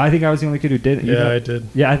 I think I was the only kid who didn't. You Yeah, got- I did.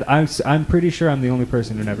 Yeah, I'm pretty sure I'm the only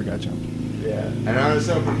person who never got jumped. Yeah. And I was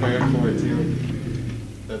so prepared for it too.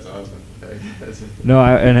 That's awesome. That's No,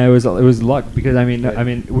 and it was luck because I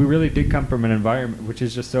mean we really did come from an environment which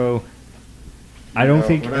is just so. I don't know,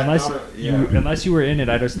 think when I unless thought of- yeah. unless you were in it,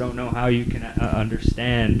 I just don't know how you can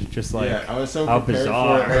understand just like yeah, I was so how prepared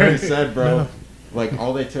bizarre. for it. Like I said, bro, Yeah. like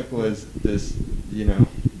all they took was this,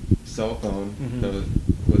 cell phone Mhm. that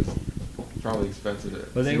was probably expensive. It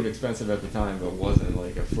Well, they- seemed expensive at the time, but wasn't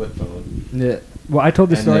like a flip phone. Yeah. Well, I told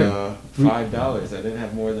the And story. $5. I didn't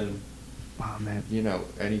have more than Oh man.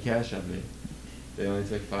 any cash on me. They only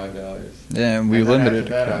took $5. Yeah, and we And then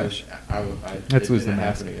limited after that, cash. Let's it lose the didn't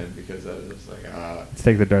mask. happen again because I was just like, Let's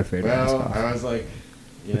take the Darth Vader mask well, off. I was like,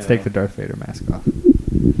 Let's take the Darth Vader mask off.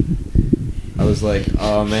 I was like,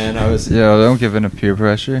 oh man, I was. Yo, don't give in to peer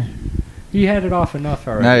pressure. You had it off enough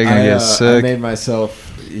already. Now you're gonna get I sick. made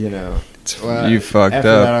myself, well, You fucked after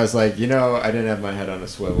up. that, I was like, I didn't have my head on a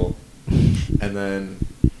swivel, and then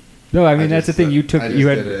No, I mean I that's the just, thing. You took I you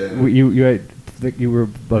just had did it. you had you were a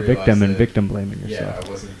Realized victim and it. victim blaming yeah, yourself. I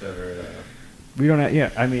wasn't ever. We don't have, yeah,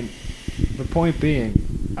 I mean, the point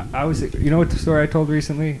being, I was, you know what the story I told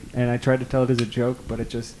recently? And I tried to tell it as a joke, but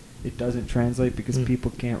it doesn't translate because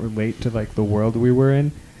people can't relate to, like, the world we were in.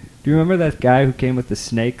 Do you remember that guy who came with the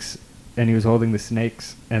snakes, and he was holding the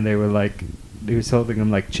snakes, and they were, like, he was holding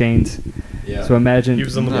them like chains? Yeah. So imagine... He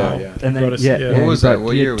was on the No. ball. Yeah. And then, Brought us- yeah, yeah. and What was he that? brought-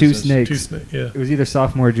 What he had year was two this? snakes. Yeah. It was either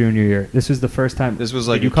sophomore or junior year. This was the first time... This was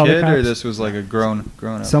Did like you a call the kid, or cops? this was like a grown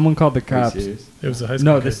up? Someone called the Are you cops. serious? It was a high school.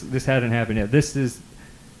 No, kid. this hadn't happened yet. This is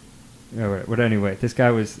All right. But anyway, that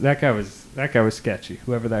guy was sketchy.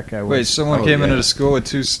 Whoever that guy was. Wait, someone Oh, came yeah. into the school with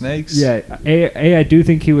 2 snakes? Yeah, I do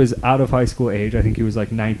think he was out of high school age. I think he was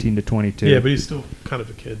like 19 to 22. Yeah, but he's still kind of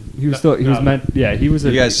a kid. he was meant. Yeah, he was.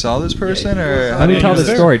 You guys saw this person, he or was- how Let do me you tell know the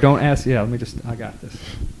there. story. Don't ask. Yeah, let me just. I got this.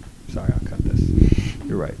 Sorry, I'll cut this.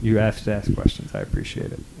 You're right. You have to ask questions. I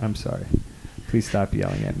appreciate it. I'm sorry. Please stop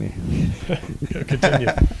yelling at me. Continue.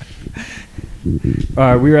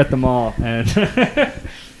 We were at the mall, and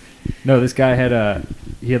no, this guy had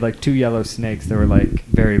he had like 2 yellow snakes that were like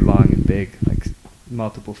very long and big, like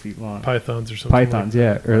multiple feet long. Pythons or something. Pythons,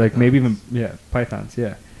 yeah, or like maybe even pythons,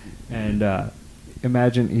 yeah. And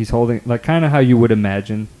imagine he's holding like kind of how you would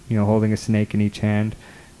imagine, holding a snake in each hand,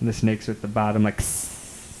 and the snakes are at the bottom, like,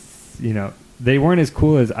 they weren't as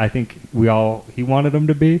cool as I think he wanted them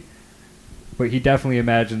to be. But he definitely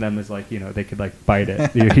imagined them as like, they could like bite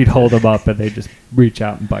it. He'd hold them up and they'd just reach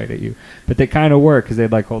out and bite at you. But they kind of were because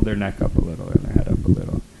they'd like hold their neck up a little and their head up a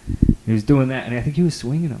little. And he was doing that, and I think he was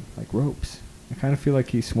swinging them like ropes. I kind of feel like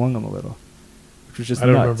he swung them a little, which was just I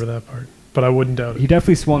don't nuts. remember that part, but I wouldn't doubt He it.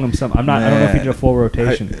 definitely swung them some. I don't know if he did a full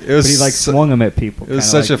rotation, it was but he like swung them at people. It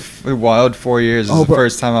was kinda such a wild 4 years. This Oh, is the but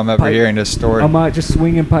first time I'm ever hearing this story. just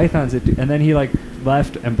swinging pythons at, and then he like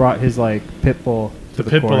left and brought his like pit bull to The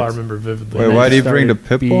pit bull I courts. remember vividly. Wait, And why then did he bring the started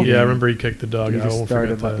pit bull? beating Yeah, I him. remember he kicked the dog. He I just won't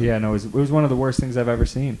started forget that. like, no, it was one of the worst things I've ever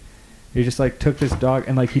seen. He just like took this dog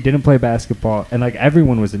and like he didn't play basketball, and like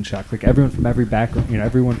everyone was in shock. Like everyone from every background,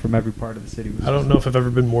 everyone from every part of the city was. I don't know if I've ever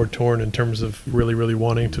been more torn in terms of really, really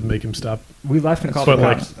wanting to make him stop, We left and called but the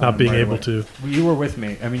like cops not being right able away. to. You were with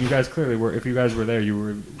me. I mean, you guys clearly were. If you guys were there, we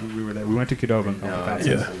were there. We went to Qdoba and called the cops.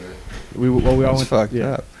 Yeah. We all That's went. fucked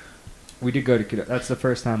yeah. up. We did go to Qdoba. That's the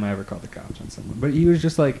first time I ever called the cops on someone. But he was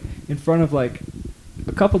just like in front of like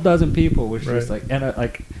a couple dozen people, which was Right. like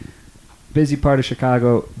like busy part of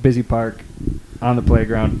Chicago, busy park, on the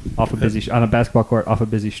playground, off a busy on a basketball court, off a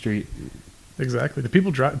busy street. Exactly. The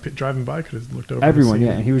people driving by could have looked over. and Everyone, seen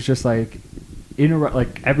yeah. it. And he was just like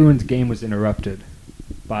like everyone's game was interrupted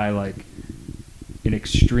by like an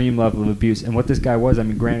extreme level of abuse. And what this guy was, I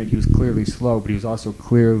mean, granted he was clearly slow, but he was also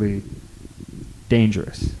clearly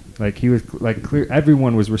dangerous. Like he was like clear.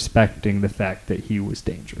 Everyone was respecting the fact that he was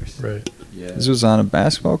dangerous. Right. Yeah. This was on a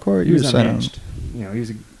basketball court? He You was were saying- unhinged. He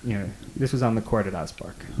was. This was on the court at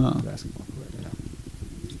Ospark, Huh. the basketball court.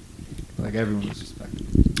 Like everyone was respecting.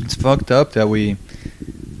 It's fucked up that we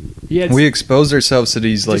Yeah, exposed ourselves to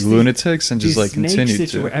these like Just these- lunatics and just these like snake continued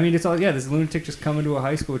situa- to. I mean, it's all this lunatic just coming to a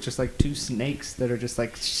high school with just like 2 snakes that are just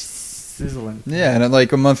like sizzling. Yeah, and then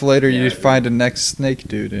like a month later, Yeah, you dude. find a next snake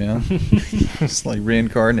dude, It's like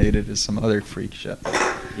reincarnated as some other freak shit.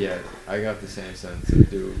 Yeah, I got the same sense. The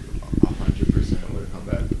dude 100% would have come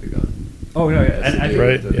back with the gun. Oh no, yeah, That's the and, dude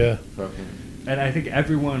Right, with the yeah. Fucking and I think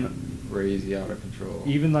everyone, crazy out of control.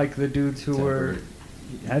 even like the dudes who were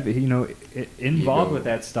Tempered. heavy, involved Ego. with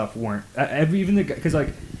that stuff weren't. Even the because like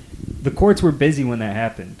the courts were busy when that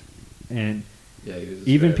happened, and Yeah, he was a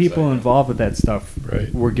even straight-up people psycho. involved with that stuff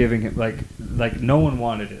Right. were giving him like no one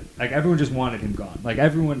wanted it. Like everyone just wanted him gone. Like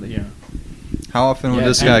everyone, How often would Yeah,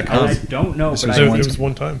 this And, guy and come? I don't know, This but was It I one was think,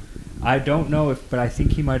 one time. I don't know but I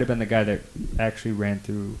think he might have been the guy that actually ran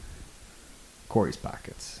through Corey's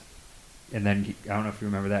pockets. And then I don't know if you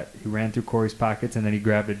remember that. He ran through Corey's pockets and then he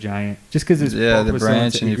grabbed a giant just because his Yeah, boat the was so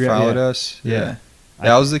branch, insane, and he grabbed- followed yeah. us. Yeah. Yeah, I-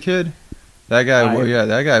 that was the kid. That guy, I-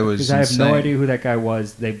 that guy was Because I have insane. no idea who that guy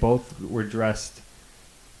was. They both were dressed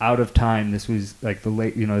out of time. This was like the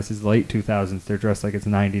late, this is late 2000s. They're dressed like it's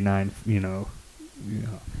 99,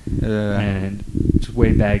 Yeah. and just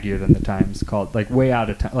way baggier than the times called, like way out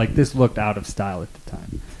of time. Like this looked out of style at the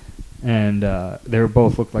time, and they were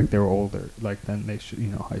both looked like they were older, like then they should,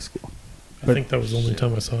 high school. I But- think that was the only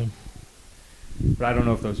time I saw him. But I don't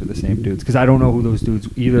know if those are the same dudes because I don't know who those dudes,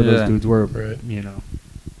 either of Yeah. those dudes were. Right.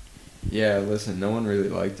 Yeah, listen, no one really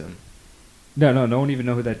liked him. No one even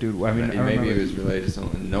know who that dude was. I mean, I maybe remember- he was related to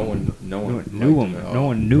someone. No one No one liked knew him. at all. No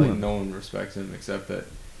one knew Like, him. No one respects him except that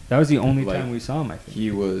that was the only like, time we saw him. I think.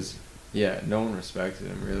 he was. Yeah, no one respected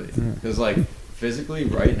him really. Yeah. Because like physically,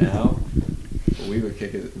 right now, we would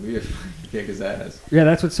kick his ass. Yeah,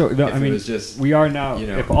 that's what's so. No, If I it mean, was just, we are now. you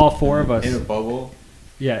know, If all 4 of us, in a bubble.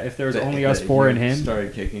 yeah, if there was that- only us that 4 he and him,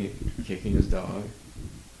 started kicking his dog.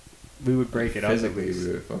 we would break it up. at Physically, least.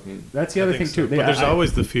 we would fucking. That's the I other think thing so. too. But there's I-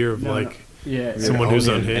 always the fear of no, no. like Yeah, we Someone would who's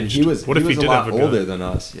own him. And unhinged. he was. What if he was did a lot have a gun? older than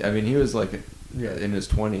us? I mean, he was like Yeah. in his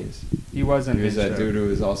 20s. he wasn't. He was that dude who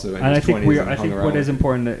was also in And I his think 20s. we. and I hung think around what is with him.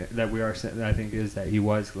 important that we are. I think is that he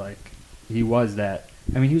was that.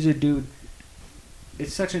 I mean, he was a dude.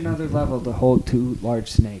 It's such another level to hold 2 large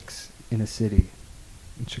snakes in a city.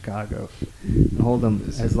 in Chicago and hold them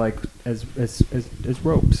as like as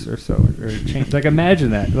ropes or so or chains. Like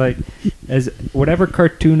imagine that, like as whatever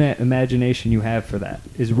cartoon imagination you have for that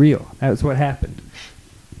is real. That's what happened.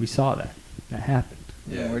 We saw that. That happened.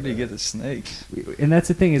 Yeah, where did you get the snakes? And that's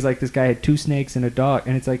the thing is like this guy had 2 snakes and a dog,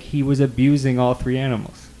 and it's like he was abusing all 3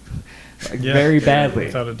 animals, like very badly.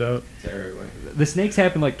 Without a doubt. Terribly. The snakes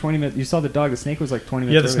happened like 20 minutes. You saw the dog. The snake was like 20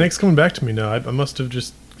 minutes. Yeah, the earlier. snake's coming back to me now. I must have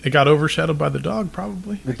just. It got overshadowed by the dog,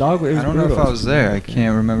 probably. The dog. It was I don't know if brutal. I was there. I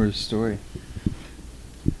can't remember the story.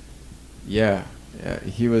 Yeah,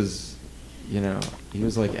 he was, he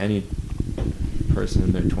was like any person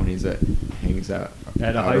in their 20s that hangs out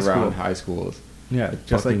At a out high around school. high schools. Yeah,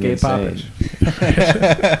 just like Fucking gay insane.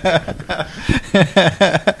 Poppage.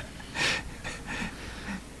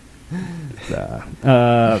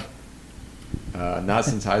 Not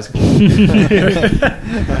since high school.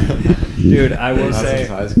 Dude, I will Not say, since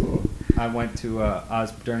high school. I went to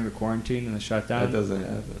Oz during the quarantine and the shutdown. That doesn't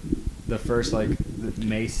happen. The first the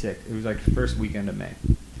May 6th. It was like the first weekend of May.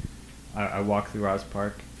 I walked through Oz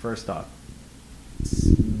Park. First off,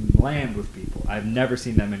 slammed with people. I've never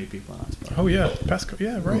seen that many people in Oz Park. Oh yeah,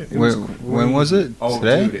 yeah, right. When was it? Oh,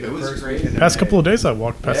 Today? dude, it was crazy. Past couple of days, I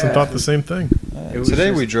walked past and Yeah. thought the same thing. It was Today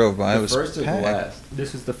just we drove by. It The was first or the packed. last?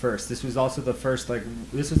 This was the first. This was also the first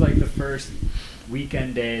this was like the first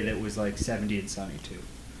weekend day that was like 70 and sunny too.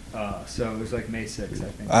 So it was like May 6th, I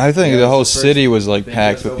think. I think Yeah, the it whole was the first- city was like they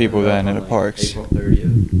packed just with people opened it then up in on, the parks. April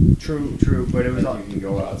 30th. True, but it was all, Like you can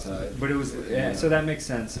go outside. but it was yeah, so that makes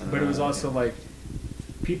sense. But it was also like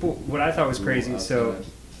people. What I thought was crazy. So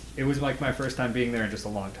it was like my first time being there in just a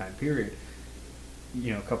long time period.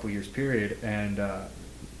 A couple years period, and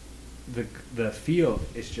the field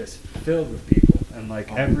is just filled with people, and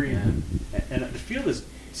like and the field is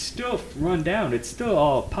still run down. It's still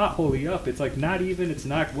all potholey up. It's like not even. It's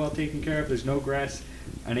not well taken care of. There's no grass,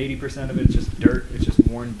 and 80% of it's just dirt. It's just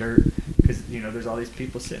worn dirt because there's all these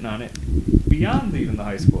people sitting on it beyond even the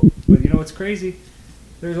high school. But what's crazy?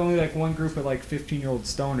 There's only like one group of like 15-year-old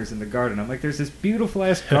stoners in the garden. I'm like, there's this beautiful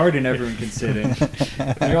ass garden everyone can sit in.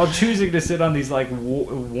 And they're all choosing to sit on these like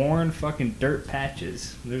worn fucking dirt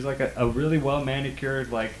patches. There's like a really well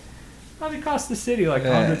manicured like probably cost the city like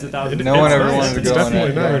hundreds of thousands. No one ever nice. wanted to It's go in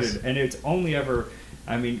definitely that nice. garden. And it's only ever.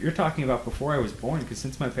 I mean, you're talking about before I was born because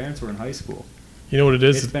since my parents were in high school, You know what it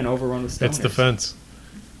is? it's been overrun with stoners. It's the fence.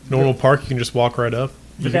 Normal park, you can just walk right up.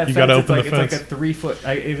 You, But that you got to fence, open the it's fence. like a 3 foot.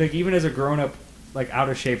 Like even as a grown up, like out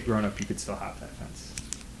of shape grown up, you could still hop that fence.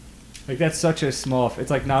 Like that's such a small. It's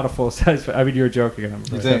like not a full size. I mean, you're joking. I'm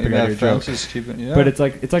You stepping think out of that your joke. fence is keeping? Yeah. But it's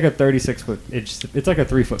like a 36 foot. It's like a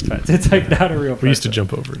 3 foot fence. It's like not a real. We used to fence.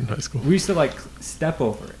 jump over it in high school. We used to like step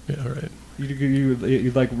over it. Yeah, right.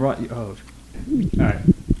 You like run. Oh, all right.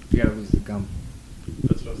 You gotta lose the gum.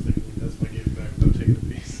 That's what I was thinking. That's why I gave it back without taking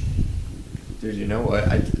a piece. Dude, you know what?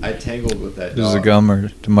 I tangled with that dog. This is a gum or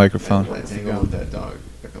the microphone. I tangled with that dog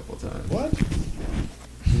a couple times. What?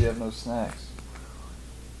 You have no snacks.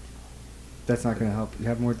 That's not gonna help. You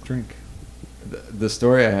have more to drink. The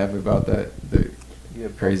story I have about that, You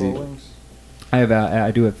have Crazy. buffalo wings?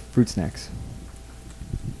 I do have fruit snacks.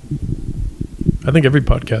 I think every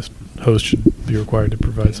podcast host should be required to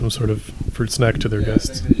provide some sort of fruit snack to their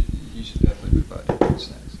guests. I think that you should definitely provide fruit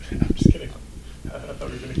snacks. I'm just kidding. I thought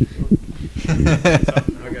we were going to keep going.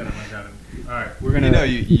 I got him. All right, we're gonna.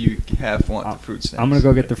 you half want the fruit snacks. I'm gonna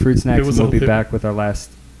go get the fruit snacks, It was and we'll a- be back with our last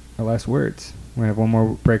words. We're gonna have one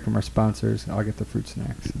more break from our sponsors. I'll get the fruit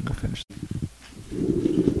snacks, and we'll finish.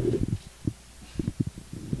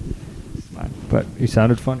 It's fine, but you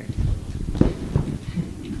sounded funny.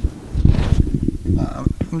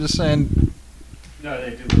 I'm just saying No,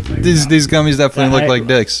 they do look like these gummies definitely look like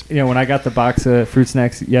dicks. When I got the box of fruit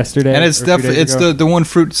snacks yesterday, And it's or a few definitely days it's ago- the one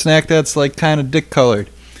fruit snack that's like kind of dick colored.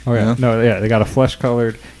 Oh yeah, Yeah. no, yeah, they got a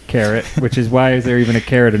flesh-colored carrot, which is why is there even a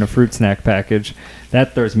carrot in a fruit snack package?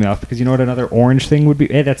 That throws me off because you know what another orange thing would be?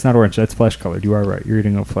 Hey, that's not orange. That's flesh-colored. You are right. You're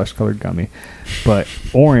eating a flesh-colored gummy, but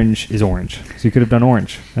orange is orange. So you could have done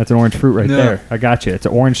orange. That's an orange fruit right No. there. I got you. It's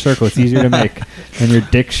an orange circle. It's easier to make than your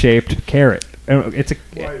dick-shaped carrot. It's a.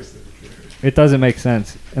 Why is that? It doesn't make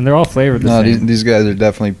sense, and they're all flavored the No, same. these guys are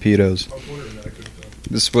definitely pedos. I was wondering that I could have done.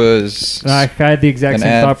 This was And I had the exact an same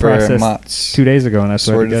ad thought for process Mott's 2 days ago, and that's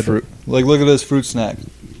what I assorted did. fruit. Like, look at this fruit snack.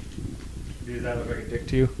 Does that look like a dick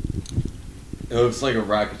to you? It looks like a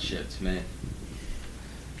rocket ship to me.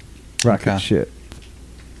 Rocket Okay. shit.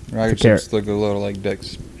 Rocket It's a carrot. chips look a little like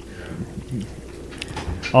dicks.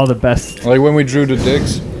 All the best. Like when we drew the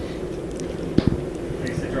dicks. I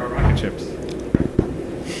used to draw rocket chips.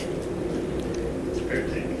 It's a fair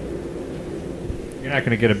take. You're not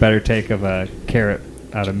going to get a better take of a carrot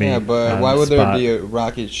out of me. Yeah, but on why the would there spot. be a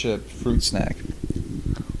rocket ship fruit snack?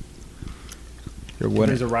 There There's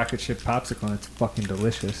wouldn't. a rocket ship popsicle and it's fucking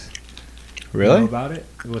delicious. You Really? know about it?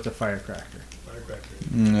 With a firecracker.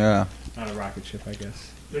 Yeah. Not a rocket ship, I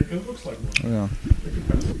guess. It looks like one. Yeah.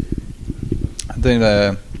 I think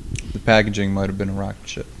the packaging might have been a rocket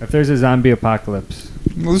ship. If there's a zombie apocalypse,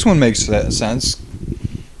 Well, this one makes sense.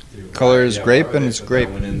 Dude, Color is why grape would and they it's put grape.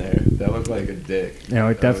 That one in there. That looked like a dick. you know,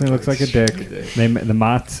 it That definitely looks like a dick. dick.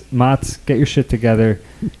 The Mott's, get your shit together.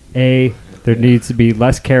 There needs to be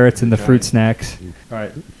less carrots in the fruit snacks. All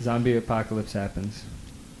right, zombie apocalypse happens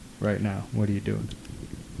right now. What are you doing?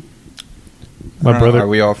 I My don't know, brother. Are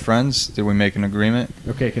we all friends? Did we make an agreement?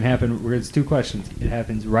 Okay, it can happen. There's two questions. It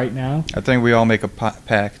happens right now, I think we all make a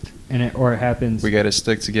pact. or it happens. We got to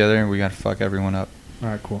stick together and we got to fuck everyone up. All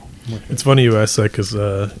right, cool. It's funny you ask that because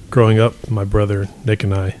growing up, my brother Nick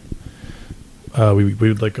and I, we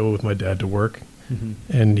would like go with my dad to work, Mhm.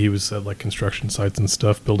 and he was at like construction sites and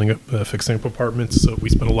stuff, building up, fixing up apartments. So we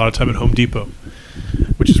spent a lot of time at Home Depot,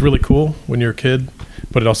 which is really cool when you're a kid,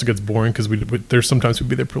 but it also gets boring because there's sometimes we'd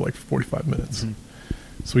be there for like 45 minutes. Mhm.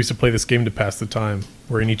 So we used to play this game to pass the time,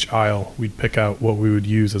 where in each aisle we'd pick out what we would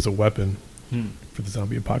use as a weapon for the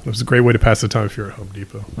zombie apocalypse. It's a great way to pass the time if you're at Home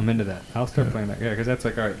Depot. I'm into that. I'll start Yeah. playing that. Yeah, because that's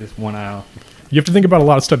like, all right, this one aisle. You have to think about a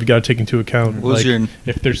lot of stuff you got to take into account. What was Like, your-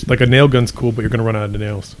 if there's like a nail gun's cool, but you're going to run out of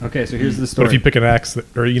nails. Okay, so here's the But story. if you pick an axe,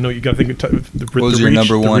 or you got to think of the was reach, your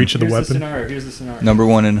number the one? reach of the Here's the weapon. scenario. Here's the scenario. Number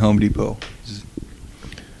one in Home Depot.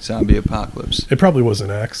 Zombie apocalypse. It probably was an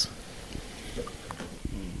axe.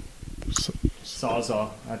 Sawzall,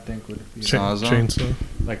 I think would be Sawzall? Chainsaw.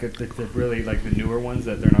 like the really like the newer ones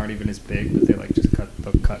that they're not even as big, but they like just cut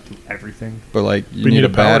through everything. But like you But need a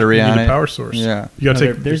battery you on need it. a power source. Yeah. You got No, to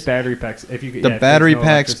there- take. there's battery packs. If you The yeah, if there's battery no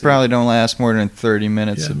packs electricity. probably don't last more than 30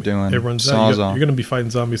 minutes Yeah, of doing it runs out. You're Sawzall. going to be fighting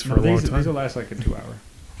zombies for No, a long these will time. last like a 2 hour.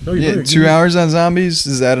 No, Yeah, better- 2 hours on zombies?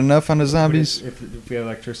 Is that enough on the zombies? If we have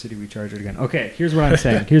electricity, we charge it again. Okay, here's what I'm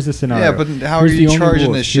saying. Here's the scenario. Yeah, but how are Here's the you only charging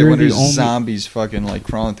rules. this shit Here when are the there's only- zombies fucking like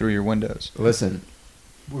crawling through your windows? Listen,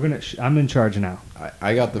 We're gonna. I'm in charge now.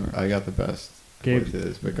 I got the best. Gabe. Gabe,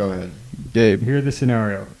 this, but go ahead. Gabe. Here's the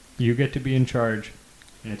scenario. You get to be in charge,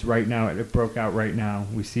 and it's right now. It broke out right now.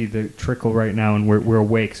 We see the trickle right now, and we're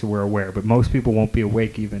awake, so we're aware. But most people won't be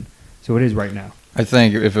awake even. So it is right now. I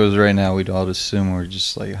think if it was right now, we'd all assume we're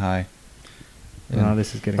just like high. Now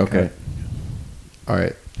this is getting Okay. cut. All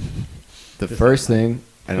right. The Just first that line. thing,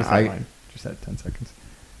 and Just that line. Just that 10 seconds.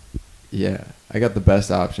 Yeah, I got the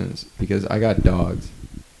best options because I got dogs.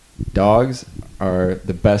 Dogs are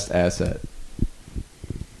the best asset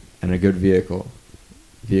and a good vehicle.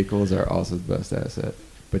 Vehicles are also the best asset.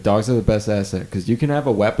 But dogs are the best asset because you can have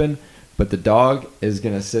a weapon, but the dog is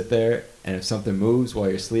going to sit there, and if something moves while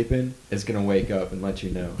you're sleeping, it's going to wake up and let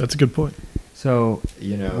you know. That's a good point. So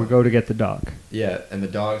You know? we go to get the dog. Yeah, and the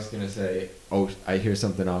dog's going to say, oh, I hear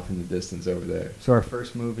something off in the distance over there. So our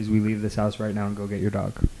first move is we leave this house right now and go get your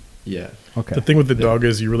dog. Yeah. Okay. The thing with the The- dog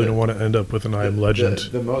is you really the- don't want to end up with an I Am The- Legend.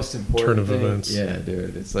 The most important turn of thing, events. Yeah,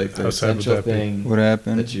 dude. It's like the How sad would essential that be? thing. What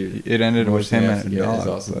happened? That you It ended with most him have to and a get dog. is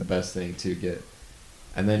also the but- best thing to get.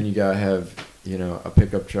 And then you gotta have, a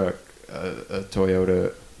pickup truck, a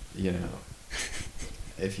Toyota,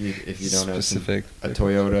 if you don't have Specific. a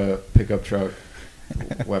Toyota pickup truck,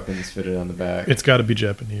 weapons fitted on the back. It's got to be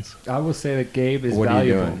Japanese. I will say that Gabe is What are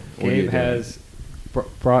you valuable. doing? What are you Gabe doing? has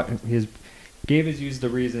brought his. Gabe has used the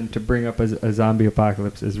reason to bring up a zombie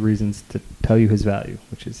apocalypse as reasons to tell you his value,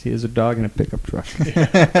 which is he has a dog and a pickup truck.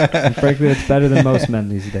 And frankly, that's better than most men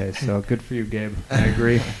these days. So good for you, Gabe. I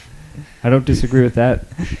agree. I don't disagree with that.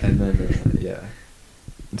 And then yeah,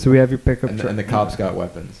 So we have your pickup and, truck. and the cops got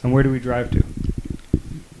weapons. And where do we drive to?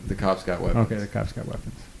 The cops got weapons. Okay, the cops got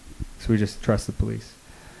weapons. So we just trust the police.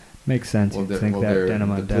 Makes sense. Well, You'd they're- think well, that they're-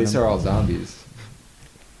 denim on the police denim. are all zombies.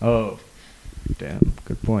 Oh, damn.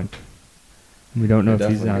 Good point. We don't know They're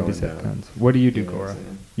if these definitely zombies going have down. guns. What do you do, You know what Gora? I'm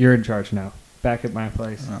saying? You're in charge now. Back at my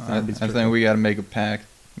place. I Zombies think trickle. we got to make a pact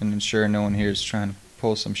and ensure no one here is trying to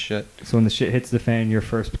pull some shit. So when the shit hits the fan, your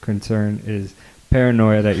first concern is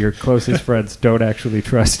paranoia that your closest friends don't actually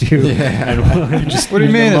trust you. Yeah. And What do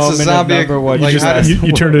you mean? It's a zombie- like, how does-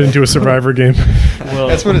 You turned it into a Survivor game. Well,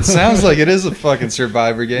 That's what it sounds like. It is a fucking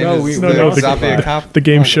Survivor game. No, It's we- the no, no, zombie the- cop- The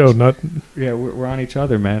game show, not yeah, we're on each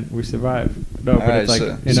other, man. We survive. No, but All right, it's like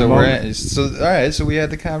so, in so a we're moment. at, so all right, so we had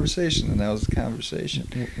the conversation, and that was the conversation,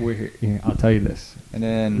 We're here. Yeah, I'll tell you this: and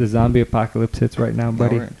then the zombie apocalypse hits right now,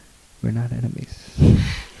 buddy. All right. We're not enemies.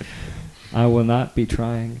 I will not be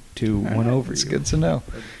trying to All win right, over it's you. good to know.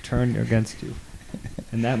 Or turn against you.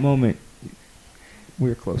 In that moment,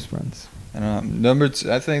 we're close friends. And number two,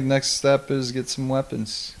 I think next step is get some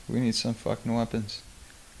weapons. We need some fucking weapons.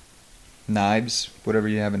 knives, whatever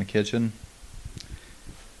you have in the kitchen.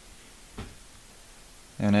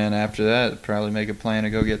 And then after that, probably make a plan to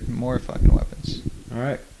go get more fucking weapons. All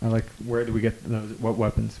right. Where do we get those? What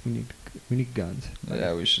weapons? We need guns.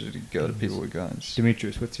 Yeah, we should go to people with guns.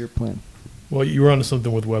 Demetrios, what's your plan? Well, you were onto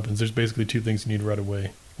something with weapons. There's basically two things you need right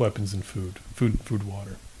away: weapons and food. Food,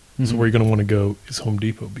 water. So where you're going to want to go is Home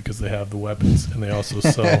Depot because they have the weapons and they also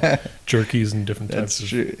sell jerkies and different types of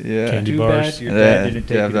candy Too bars. bad your dad didn't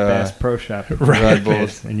take you to Bass Pro Shop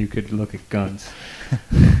Right. and you could look at guns.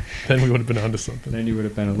 Then we would have been onto something. Then you would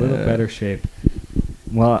have been a little better shape.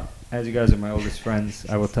 Well, as you guys are my oldest friends,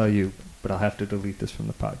 I will tell you, but I'll have to delete this from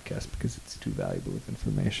the podcast because it's too valuable of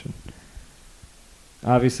information.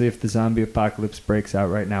 Obviously, if the zombie apocalypse breaks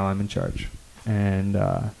out right now, I'm in charge. And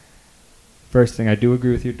first thing, I do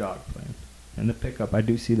agree with your dog plan. And the pickup, I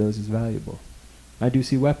do see those as valuable. I do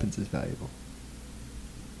see weapons as valuable.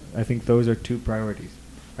 I think those are two priorities.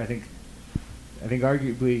 I think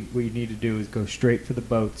arguably what you need to do is go straight for the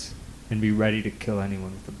boats and be ready to kill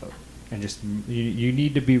anyone with the boat. And just, you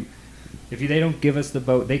need to be, if they don't give us the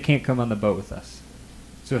boat, they can't come on the boat with us.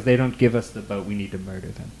 So if they don't give us the boat, we need to murder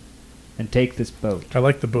them. And take this boat. I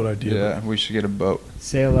like the boat idea. Yeah, we should get a boat.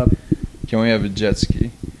 Sail up. Can we have a jet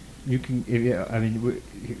ski? You can,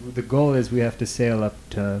 the goal is we have to sail up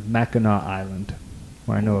to Mackinac Island,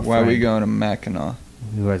 where I know a Why are friend we going to Mackinac?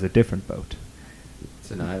 who has a different boat.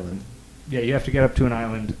 It's an island. Yeah, you have to get up to an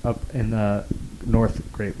island up in the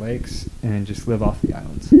North Great Lakes and just live off the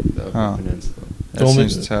islands. The Oh. peninsula. That only-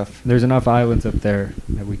 seems tough. There's enough islands up there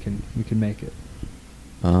that we can make it.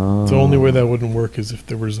 Oh. The only way that wouldn't work is if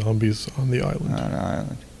there were zombies on the island. On an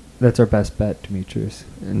island. That's our best bet, Demetrius.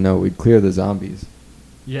 No, we'd clear the zombies.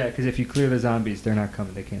 Yeah, because if you clear the zombies, they're not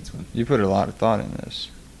coming. They can't swim. You put a lot of thought in this.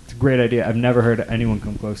 It's a great idea. I've never heard anyone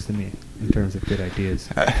come close to me in terms of good ideas.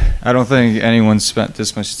 I don't think anyone spent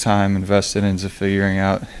this much time invested into figuring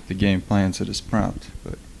out the game plan to this prompt.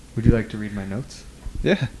 But Would you like to read my notes?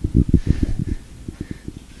 yeah.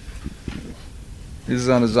 This is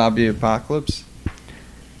on a zombie apocalypse.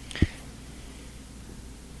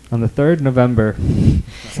 On the 3rd November.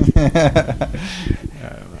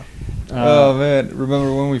 Oh man,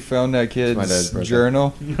 remember when we found that It's my dad's kid's birthday.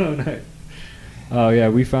 journal? No. Oh yeah,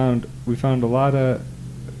 we found a lot of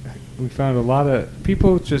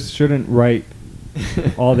people just shouldn't write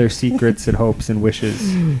all their secrets and hopes and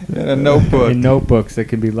wishes In a notebook. in notebooks that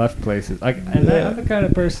can be left places. I'm the kind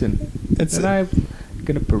of person It's that I'm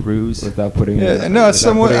gonna peruse. Without putting it Yeah, in, no, without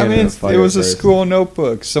someone. putting I it in mean, fire it was a first. school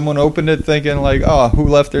notebook. Someone opened it thinking like, "Oh, who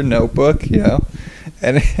left their notebook?" You know,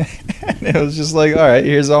 and it was just like, "All right,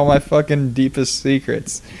 here's all my fucking deepest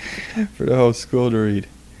secrets for the whole school to read."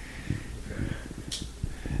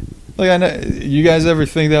 Like, I know, you guys ever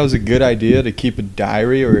think that was a good idea to keep a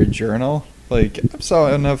diary or a journal? Like, I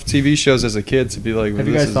saw enough TV shows as a kid to be like, Have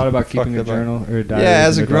you this guys is thought about fucked keeping a up. journal or a diary? Yeah,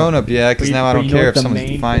 as a an adult? grown up, yeah, because But now I but don't you know care what if someone the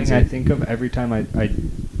main finds thing I it. think of every time I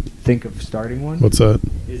think of starting one What's that?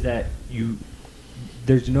 is that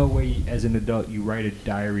there's no way as an adult you write a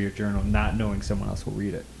diary or journal not knowing someone else will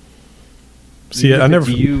read it. See, Even I if never.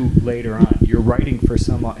 it's you later on. You're writing for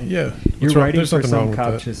someone. Yeah, You're what's wrong- writing there's for nothing wrong some with that.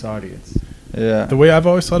 conscious audience. Yeah. The way I've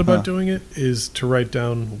always thought about Huh. doing it is to write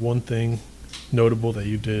down one thing notable that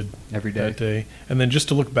you did Every day. that day, and then just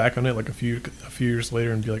to look back on it like a few years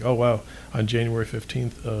later and be like, oh wow, on January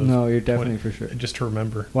 15th of No, you're definitely for sure. just to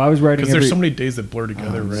remember, Well, I was writing because every, there's so many days that blur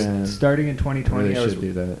together, Oh, right? man. starting in 2020. Really I should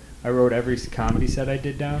do that. I wrote every comedy set I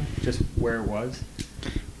did down, just where it was.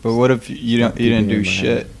 But what if you didn't Keeping it do in my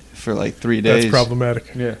shit head. for like 3 days? That's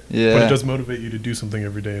problematic. Yeah. Yeah. But it does motivate you to do something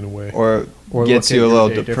every day in a way. Or Or gets look at you a your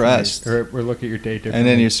little day depressed. differently. Or look at your day differently. And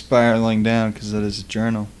then you're spiraling down because of this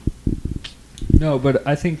journal. No, but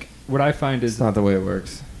I think what I find It's is not the way it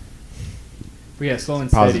works. but yeah, slow and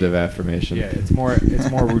Positive steady. affirmation. Yeah, it's more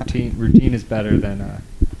routine. Routine is better than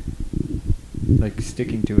like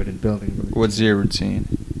sticking to it and building. routine. What's your routine?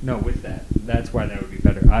 No, with that, that's why that would be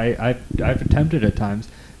better. I've attempted at times,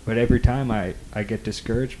 but every time I get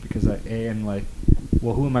discouraged because I am like,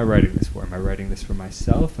 well, who am I writing this for? Am I writing this for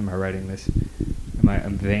myself? Am I writing this?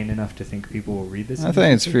 I'm vain enough to think people will read this? I in the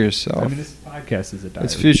think it's for future? yourself. I mean, this podcast is a diary.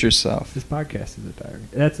 It's future self. This podcast is a diary.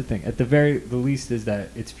 That's the thing. At the least is that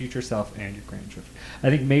it's future self and your grandchildren. I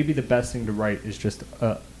think maybe the best thing to write is just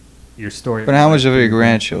your story. But how much of your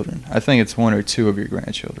grandchildren? I think it's 1 or 2 of your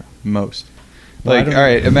grandchildren, most. Well, I Like, don't all know.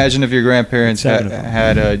 right, imagine if your grandparents It's 7 had, of them.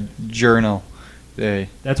 had a journal.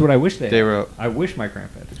 That's what I wish they had. wrote. I wish my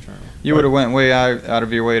grandpa had a journal. You would have went way out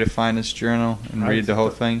of your way to find this journal and read the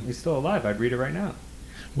whole thing. He's still alive. I'd read it right now.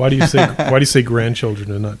 Why do you say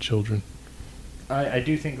grandchildren and not children? I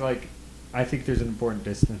do think I think there's an important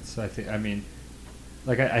distance. I mean,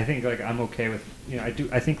 Like I think like I'm okay with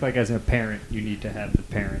I think like as a parent you need to have the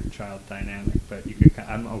parent-child dynamic, but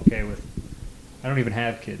I'm okay with. I don't even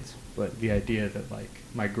have kids, but the idea that like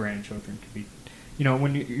my grandchildren could be,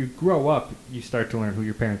 when you grow up, you start to learn who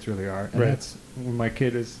your parents really are, and that's when my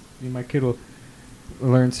kid will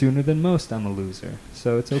learn sooner than most. I'm a loser,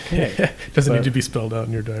 so it's okay. Doesn't need to be spelled out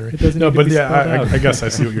in your diary. It doesn't need to be spelled out. I guess I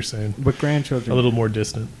see what you're saying. But grandchildren, a little more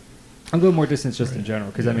distant. A little more distance just in general,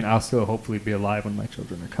 because I'll still hopefully be alive when my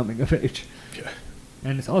children are coming of age. Okay.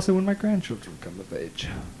 And it's also when my grandchildren come of age.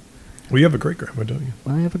 Well, you have a great grandma, don't you?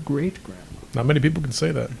 I have a great grandma. Not many people can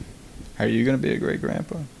say that. How are you going to be a great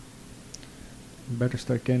grandpa? You better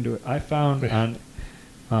start getting to it. I found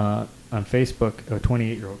on Facebook a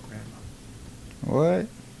 28-year-old grandma. What?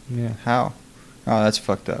 Yeah. How? Oh, that's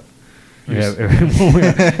fucked up. Yeah,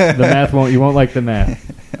 the math won't. You won't like the math.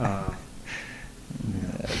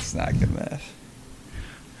 That's not good math.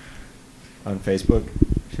 On Facebook?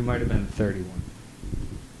 She might have been 31.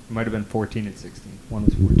 It might have been 14 and 16. One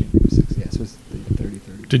was 14, one was 16. Yeah, so it was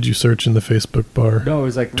 30. Did you search in the Facebook bar? No, it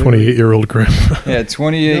was like 28-year-old grandma. Yeah,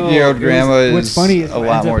 28-year-old grandma what's is funny is a what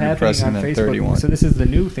lot ends up more happening depressing on than Facebook. 31. So this is the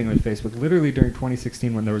new thing with Facebook. Literally during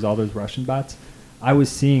 2016 when there was all those Russian bots, I was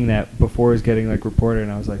seeing that before it was getting like reported,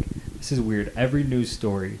 and I was like, this is weird. Every news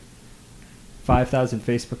story, 5,000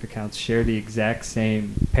 Facebook accounts share the exact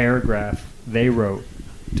same paragraph they wrote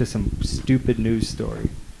to some stupid news story.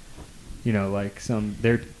 Like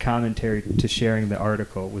their commentary to sharing the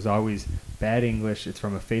article was always bad English. It's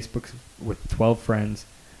from a Facebook with 12 friends.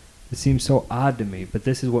 It seems so odd to me, but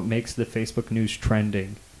this is what makes the Facebook news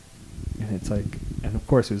trending. And it's like, and of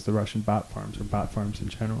course it was the Russian bot farms or bot farms in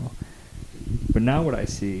general. But now what I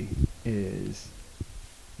see is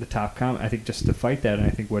the top comment. I think just to fight that, and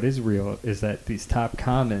I think what is real is that these top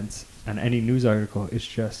comments on any news article is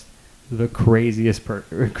just the craziest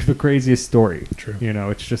the craziest story. True.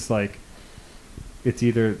 It's just like, it's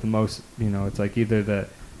either the most, it's like either the,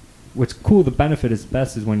 what's cool, the benefit is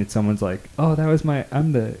best is when it's someone's like, oh, I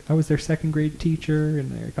was their second grade teacher,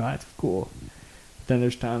 and they're like, oh, that's cool. But then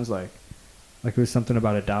there's times like it was something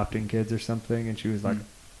about adopting kids or something, and she was like,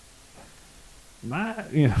 I'm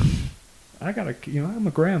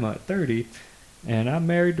a grandma at 30, and I'm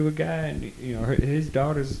married to a guy, and his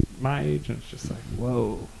daughter's my age, and it's just like,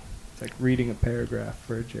 whoa. It's like reading a paragraph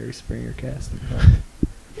for a Jerry Springer casting.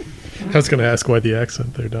 I was going to ask why the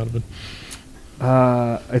accent there, Donovan.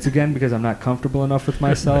 It's again because I'm not comfortable enough with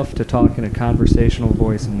myself to talk in a conversational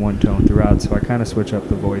voice in one tone throughout, so I kind of switch up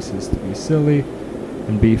the voices to be silly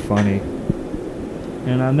and be funny.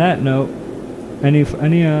 And on that note, any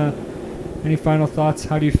final thoughts?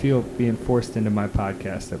 How do you feel being forced into my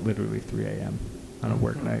podcast at literally 3 a.m. on a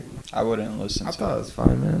work night? I wouldn't listen I to thought it. it was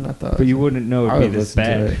fine, man. But you wouldn't know I it'd be would this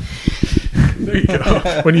listen to bad. There you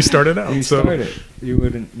go. When you started out. When you started, you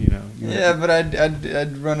wouldn't, Yeah, but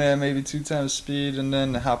I'd run at maybe 2 times speed and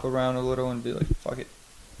then hop around a little and be like, fuck it.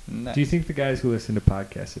 Next. Do you think the guys who listen to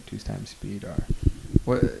podcasts at 2 times speed are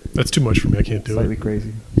What? That's too much for me. I can't do slightly it.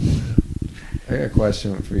 crazy? I got a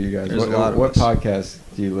question for you guys. There's a lot of What us. podcast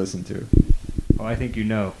do you listen to? Oh, I think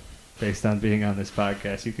based on being on this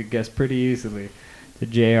podcast. You could guess pretty easily. The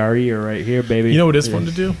JRE are right here, baby. You know what is fun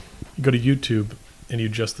to do? You go to YouTube and you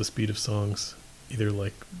adjust the speed of songs, either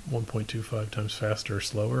like 1.25 times faster or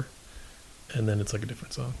slower, and then it's like a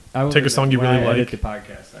different song. Take a song you when really I edit like. the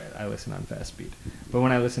podcast, I listen on fast speed. But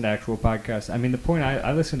when I listen to actual podcasts, the point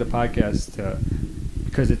I listen to podcasts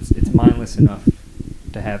because it's mindless enough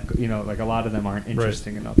to have, like a lot of them aren't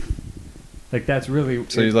interesting enough. Like that's really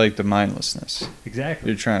So you like the mindlessness. exactly.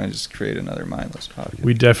 You're trying to just create another mindless podcast.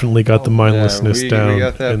 We definitely got the mindlessness we down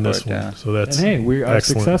got that in this part one. down. So that's And hey, we are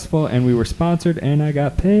excellent. successful, and we were sponsored, and I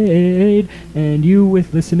got paid. And you,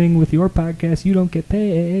 with listening with your podcast, you don't get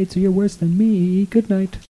paid, so you're worse than me. Good night.